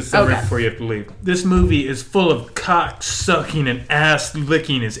just finish this summary Okay. before you have to leave. This movie is full of cock sucking and ass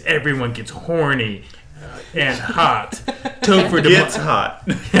licking as everyone gets horny and hot. Topher Gets hot.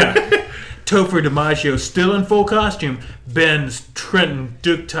 Yeah. Topher DiMaggio, still in full costume, bends Trenton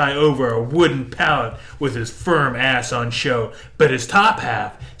Ducti over a wooden pallet with his firm ass on show, but his top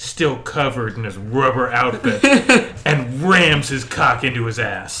half still covered in his rubber outfit, and rams his cock into his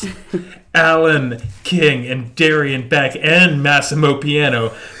ass. Alan King and Darian Beck and Massimo Piano,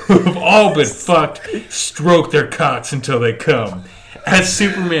 who have all been fucked, stroke their cocks until they come. As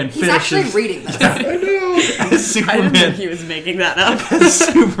Superman He's finishes... actually reading this. As I didn't Superman... think he was making that up. As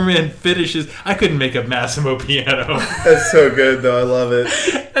Superman finishes... I couldn't make up Massimo Piano. That's so good, though. I love it.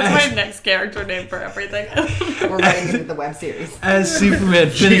 That's my next character name for everything. We're writing into the web series. As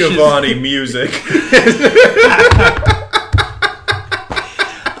Superman finishes... Giovanni music.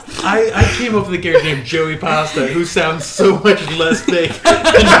 I came up with a character named Joey Pasta who sounds so much less fake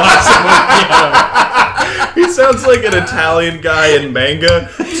than Massimo Piano. He sounds like an Italian guy in manga.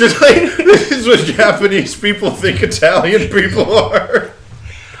 It's just like, this is what Japanese people think Italian people are.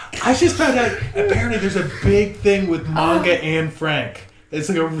 I just found out, apparently there's a big thing with manga and Frank. It's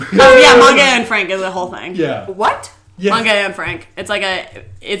like a real... Oh yeah, Manga Anne Frank is the whole thing. Yeah. What? Yeah. Manga Anne Frank. It's like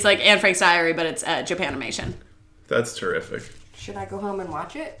Anne Frank's Diary, but it's Japanimation. That's terrific. Should I go home and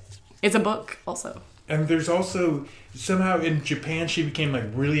watch it? It's a book, also. And there's also, somehow in Japan she became like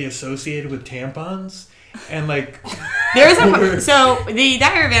really associated with tampons. And like... There is so the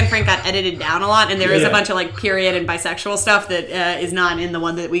Diary of Anne Frank got edited down a lot, and there is a Yeah. bunch of like period and bisexual stuff that is not in the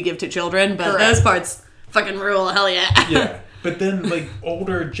one that we give to children, but Correct. those parts fucking rule. Hell yeah. Yeah. But then like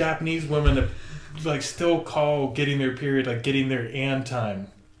older Japanese women that like still call getting their period like getting their Ann time.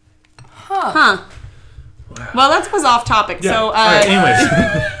 Huh. Well, that was off topic. Yeah. So, All right,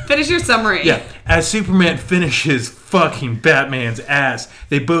 anyways. finish your summary. Yeah. As Superman finishes fucking Batman's ass,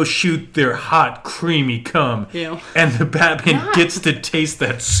 they both shoot their hot, creamy cum. Ew. And the Batman gets to taste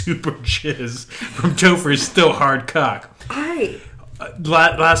that super jizz from Topher's still hard cock.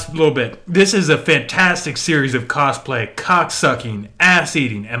 Last little bit. This is a fantastic series of cosplay, cock-sucking,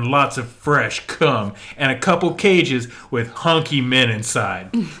 ass-eating, and lots of fresh cum, and a couple cages with hunky men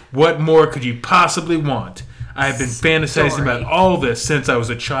inside. What more could you possibly want? I have been fantasizing about all this since I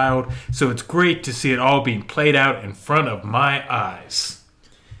was a child, so it's great to see it all being played out in front of my eyes.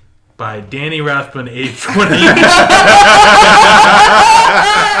 By Danny Rathbun, age 20.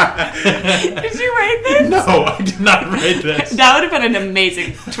 Did you write this? No, I did not write this. That would have been an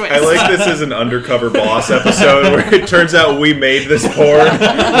amazing twist. I like this as an Undercover Boss episode where it turns out we made this porn.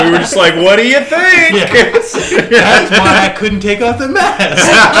 We were just like, what do you think? Yeah. That's why I couldn't take off the mask.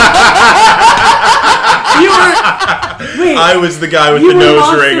 You were. Wait. I was the guy with You the were nose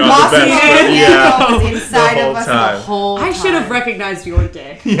Monster ring on the Boss bench. again? Yeah. Was inside The whole of us time. the whole time. I should have recognized your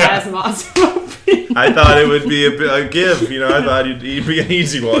dick as Massimo. I thought it would be a give. You know, I thought it'd be an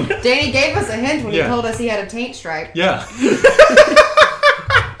easy one. Danny gave us a hint when Yeah. he told us he had a taint stripe. Yeah.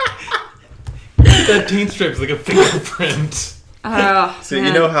 That teen stripe's like a fingerprint. Oh, So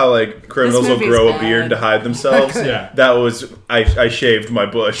you know how like criminals will movie's grow a bad. beard to hide themselves? Yeah. That was I shaved my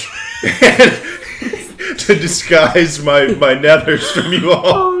bush to disguise my nethers from you all.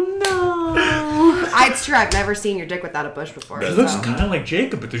 Oh no. It's true. I've never seen your dick without a bush before. It looks so. kind of like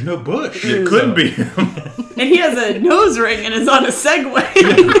Jacob, but there's no bush. It couldn't be. And he has a nose ring and is on a Segway.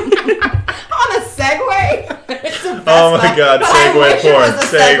 On a Segway? It's a Oh my Vespa, god, but I Segway wish it porn.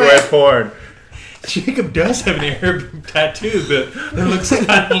 was a Segway porn. Jacob does have an Arab tattoo that looks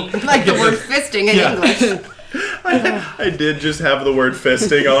kind of Like the word fisting in Yeah. English. I did just have the word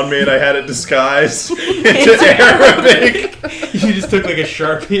fisting on me and I had it disguised into Arabic. You just took like a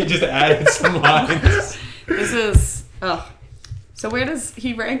Sharpie and just added some lines. This is. Oh. So where does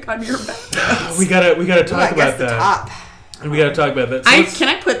he rank on your Batman? We gotta Ooh, talk I guess about the that. top. We gotta talk about that. So let's- Can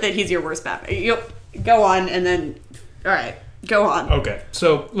I put that he's your worst Batman? You go on and then. All right, go on. Okay,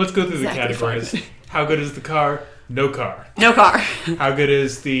 so let's go through the Exactly categories. fine. How good is the car? No car. No car. How good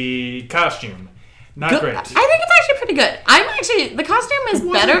is the costume? Not Good. great. I think it's actually pretty good. The costume is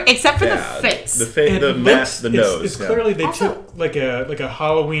better except for the face. The mask, the nose. It's yeah. clearly they Also- took like a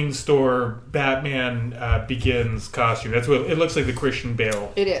Halloween store Batman Begins costume. That's what it looks like. The Christian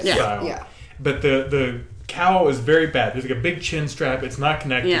Bale It is. style. Yeah. But the cowl is very bad. There's like a big chin strap. It's not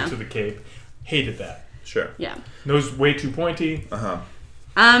connected Yeah. to the cape. Hated that. Sure. Yeah. Uh-huh. Nose way too pointy.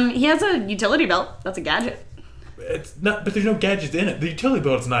 He has a utility belt. That's a gadget. It's not, but there's no gadgets in it. The utility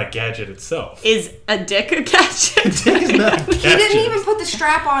belt is not a gadget itself. Is a dick a gadget? It's not a He gadget. didn't even put the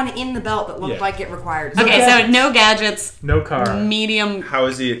strap on in the belt that looked Yeah. like it required. Okay, so gadgets. no gadgets. No car. Medium. How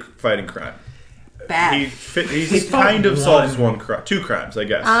is he fighting crime? Bad. He's fought kind of one. solves two crimes, I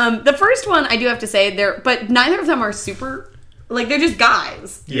guess. The first one I do have to say but neither of them are super. Like they're just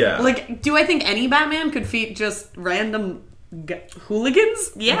guys. yeah. Like, do I think any Batman could feed just random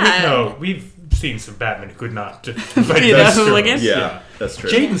hooligans? Yeah. No, we've seen some Batman who could not fight You know, Deathstroke. hooligans? Yeah, that's true.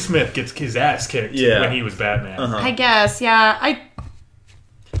 Jaden Smith gets his ass kicked when he was Batman. I guess, yeah.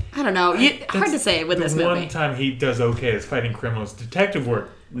 I don't know. Hard to say with this The movie. one time he does okay is fighting criminals. Detective work,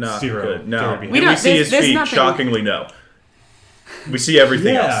 Not zero. good. No, Derby. We we don't- see his there's feet. nothing- Shockingly, no. We see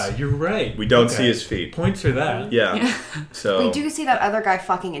everything Yeah, else. you're right. We don't Okay. see his feet. Points for that. Yeah. So We do see that other guy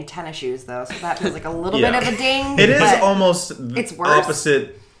fucking in tennis shoes, though, so that feels like a little Yeah. bit of a ding. It is but almost it's worse.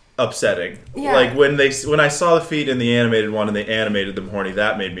 opposite upsetting. Yeah. Like when I saw the feet in the animated one and they animated them horny,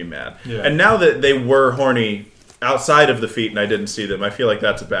 that made me mad. Yeah. And now that they were horny outside of the feet and I didn't see them, I feel like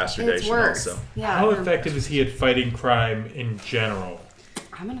that's a It's bastardization worse. also. Yeah. How effective is he at fighting crime in general?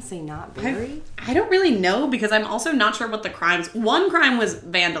 I'm gonna say not very. I don't really know because I'm also not sure what the crimes. One crime was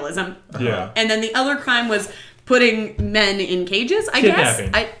vandalism, Yeah. and then the other crime was putting men in cages. I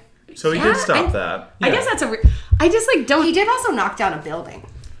Kidnapping. guess. So he Yeah, did stop that. I guess that's I just like don't. He did also knock down a building.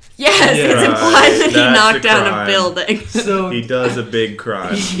 Yes, Yeah. it's Right, implied that he that's knocked a down a crime. building. So He does a big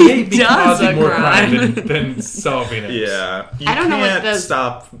crime. maybe does causing a more crime crime. than solving it. Yeah. You I don't know what can't those-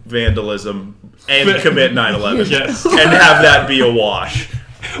 stop vandalism and commit 9/11 Yes. and have that be a wash.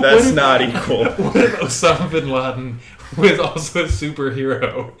 That's if- not equal. What if Osama bin Laden was also a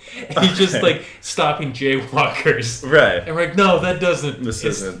superhero? He's just like stopping jaywalkers. Right. And we're like, no, that doesn't. This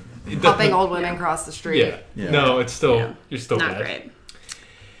it's- isn't. it doesn't- Helping old women cross the street. Yeah. Yeah. No, it's still Yeah. you're still Not bad. great.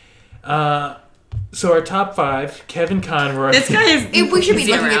 So our top 5: Kevin Conroy. This guy is. We should be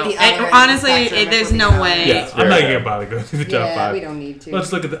zero. looking at the And other end honestly, of the spectrum if there's we're no being way. Yeah, I'm not even gonna bother going through the top Yeah, 5. we don't need to.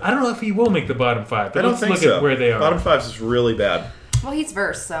 Let's look at the. I don't know if he will make the bottom 5, but I don't let's think look so. at where they are. Bottom 5 is really bad. Well, he's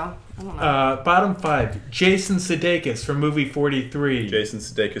verse, so I don't know. Bottom 5: Jason Sudeikis from movie 43. Jason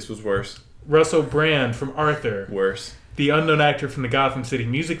Sudeikis was worse. Russell Brand from Arthur. Worse. The unknown actor from the Gotham City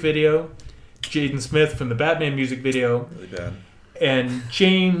music video. Jaden Smith from the Batman music video. Really bad. And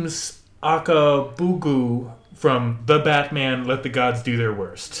James Akabugu from The Batman Let the Gods Do Their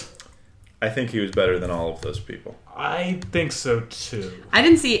Worst. I think he was better than all of those people. I think so too. I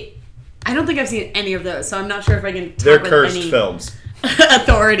don't think I've seen any of those, so I'm not sure if I can They're talk with cursed any films.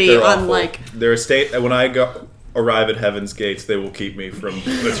 authority They're on awful. like. They're a state. When I arrive at heaven's gates, they will keep me from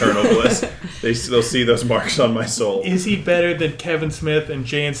eternal bliss. They'll see those marks on my soul. Is he better than Kevin Smith and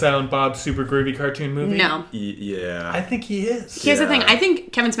Jay and Silent Bob's super groovy cartoon movie? No. Yeah. I think he is. Here's the thing. Yeah. I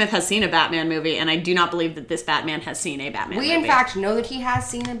think Kevin Smith has seen a Batman movie, and I do not believe that this Batman has seen a Batman movie. We, in fact, know that he has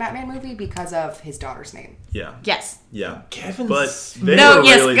seen a Batman movie because of his daughter's name. Yeah. Yes. Yeah. Kevin But Smith. they No, were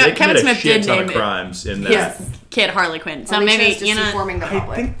yes, really, they Kevin committed Smith a shit did ton name of it. crimes in that. His kid Harley Quinn. So Alicia maybe, is just informing the I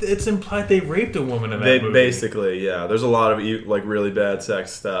public. think it's implied they raped a woman in that They movie. basically, yeah. There's a lot of like really bad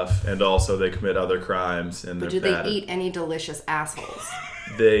sex stuff, and also they commit other crimes. And But they're do they bad. eat any delicious assholes?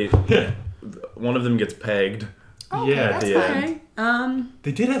 They, one of them gets pegged. Okay, Yeah, that's yeah. fine. Okay.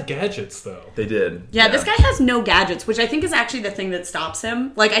 They did have gadgets though. They did. Yeah, this guy has no gadgets, which I think is actually the thing that stops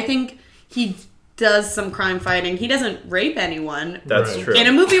him. Like, I think he does some crime fighting. He doesn't rape anyone. That's Right. true. In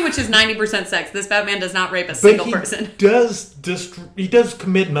a movie which is 90% sex, this Batman does not rape a But single he person. he does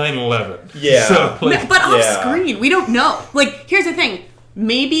commit 9/11. Yeah. So, like, But off Yeah. screen, we don't know. Like, here's the thing.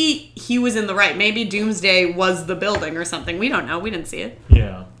 Maybe he was in the right. Maybe Doomsday was the building or something. We don't know. We didn't see it.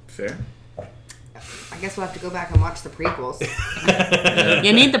 yeah. Fair. I guess we'll have to go back and watch the prequels.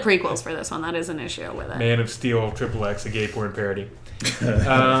 You need the prequels for this one. That is an issue with it. Man of Steel, Triple X, a gay porn parody.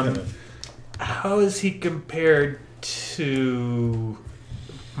 How is he compared to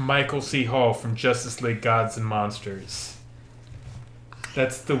Michael C. Hall from Justice League Gods and Monsters?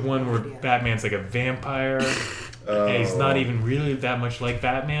 That's the one where Batman's like a vampire. And he's not even really that much like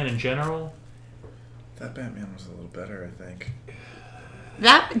Batman in general. That Batman was a little better, I think.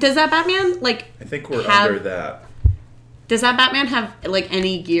 Does that Batman like? I think we're Have- under that. Does that Batman have like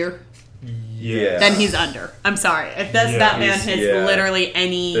any gear? Yeah. Then he's under. I'm sorry. If this Yeah, Batman he's- has yeah. literally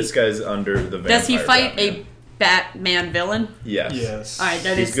any. This guy's under the vampire. Does he fight Batman. a Batman villain? Yes. Yes. All right,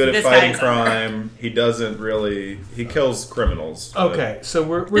 then He's good at this fighting guy's under. crime. He doesn't really. He kills criminals. Okay, so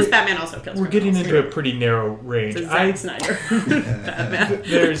we're This Batman also kills. we're getting criminals. into a pretty narrow range. It's a Zack Snyder Batman.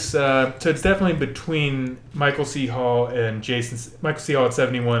 There's so it's definitely between Michael C. Hall and Michael C. Hall at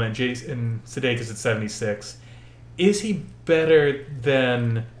 71 and Jason Sudeikis at 76. Is he better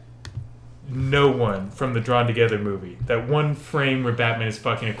than no one from the Drawn Together movie? That one frame where Batman is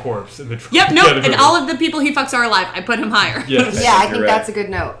fucking a corpse in the Drawn Yep. No. Together And movie. all of the people he fucks are alive. I put him higher. Yes. Yeah, I you're think right. that's a good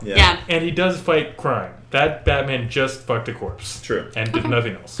note. Yeah. And he does fight crime. That Batman just fucked a corpse. True. And did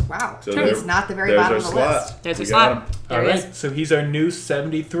nothing else. Wow. So He's not the very there's bottom our of the slot. list. There's We a got slot. him. There All he right, is. so he's our new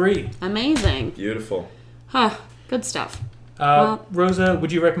 73. Amazing. Beautiful. Huh. Good stuff. Well- Rosa,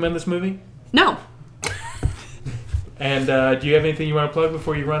 would you recommend this movie? No. And do you have anything you want to plug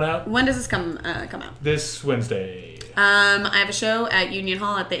before you run out? When does this come out? This Wednesday. I have a show at Union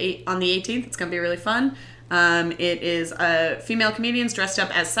Hall on the 18th. It's going to be really fun. It is female comedians dressed up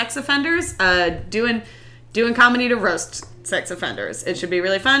as sex offenders doing comedy to roast sex offenders. It should be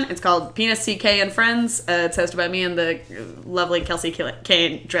really fun. It's called Penis CK and Friends. It's hosted by me and the lovely Kelsey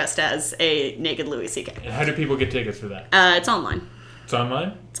Kane dressed as a naked Louis CK. And how do people get tickets for that? It's online. It's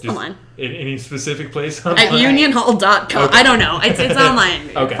online? It's online. In any specific place online? At unionhall.com. Okay. I don't know. It's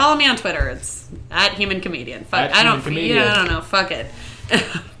online. Okay. Follow me on Twitter. It's at Human Comedian. Fuck. At I Human don't. Comedian. Yeah, I don't know. Fuck it. All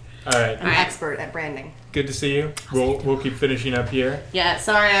right. I'm an expert at branding. Good to see you. We'll keep finishing up here. Yeah.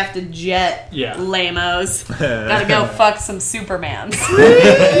 Sorry, I have to jet. Yeah. Lamos. Gotta go fuck some Supermans.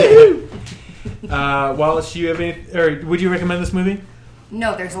 Wallace, do you have any? Or would you recommend this movie?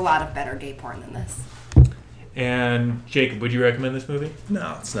 No, there's a lot of better gay porn than this. And Jacob, would you recommend this movie?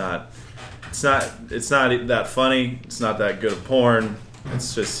 No, it's not. It's not that funny. It's not that good of porn.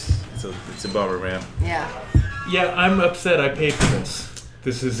 It's just it's a bummer, man. Yeah. Yeah, I'm upset I paid for this.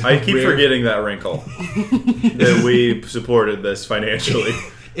 This is I keep rare- forgetting that wrinkle that we supported this financially.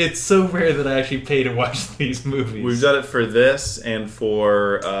 It's so rare that I actually pay to watch these movies. We've done it for this and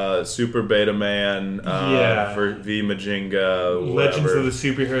for Super Beta Man, for V Majinga, Legends of the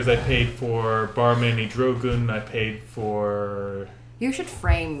Superheroes I paid for, Barmani Drogun I paid for. You should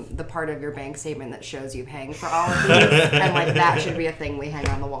frame the part of your bank statement that shows you paying for all of these, and like that should be a thing we hang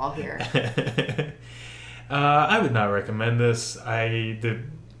on the wall here. I would not recommend this. The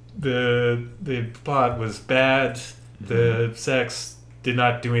plot was bad. The sex did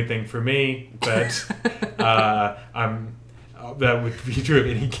not do anything for me, but that would be true of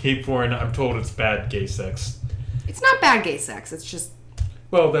any gay porn. I'm told it's bad gay sex. It's not bad gay sex. It's just.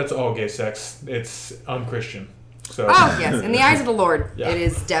 Well, that's all gay sex. It's unchristian. So. Oh yes, in the eyes of the Lord, Yeah. it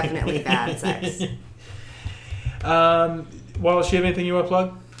is definitely bad sex. Wallace, do you have anything you want to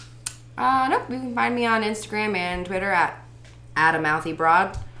plug? Nope. You can find me on Instagram and Twitter at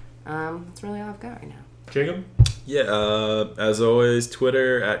 @AmouthyBroad. That's really all I've got right now. Jacob? Yeah, as always,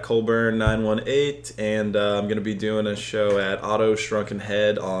 Twitter at Colburn918, and I'm going to be doing a show at Otto Shrunken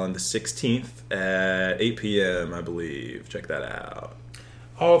Head on the 16th at 8 p.m., I believe. Check that out.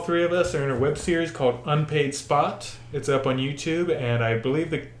 All three of us are in a web series called Unpaid Spot. It's up on YouTube, and I believe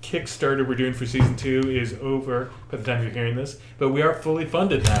the Kickstarter we're doing for season 2 is over by the time you're hearing this. But we are fully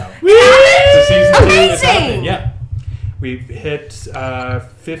funded now. So season 2 is happening. Yeah. We've hit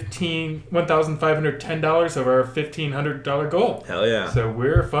 $1,510 of our $1,500 goal. Hell yeah. So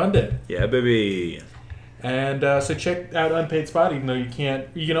we're funded. Yeah, baby. And so check out Unpaid Spot, even though you can't.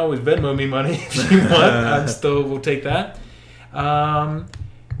 You can always Venmo me money if you want. We'll take that.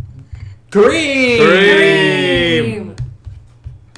 Green!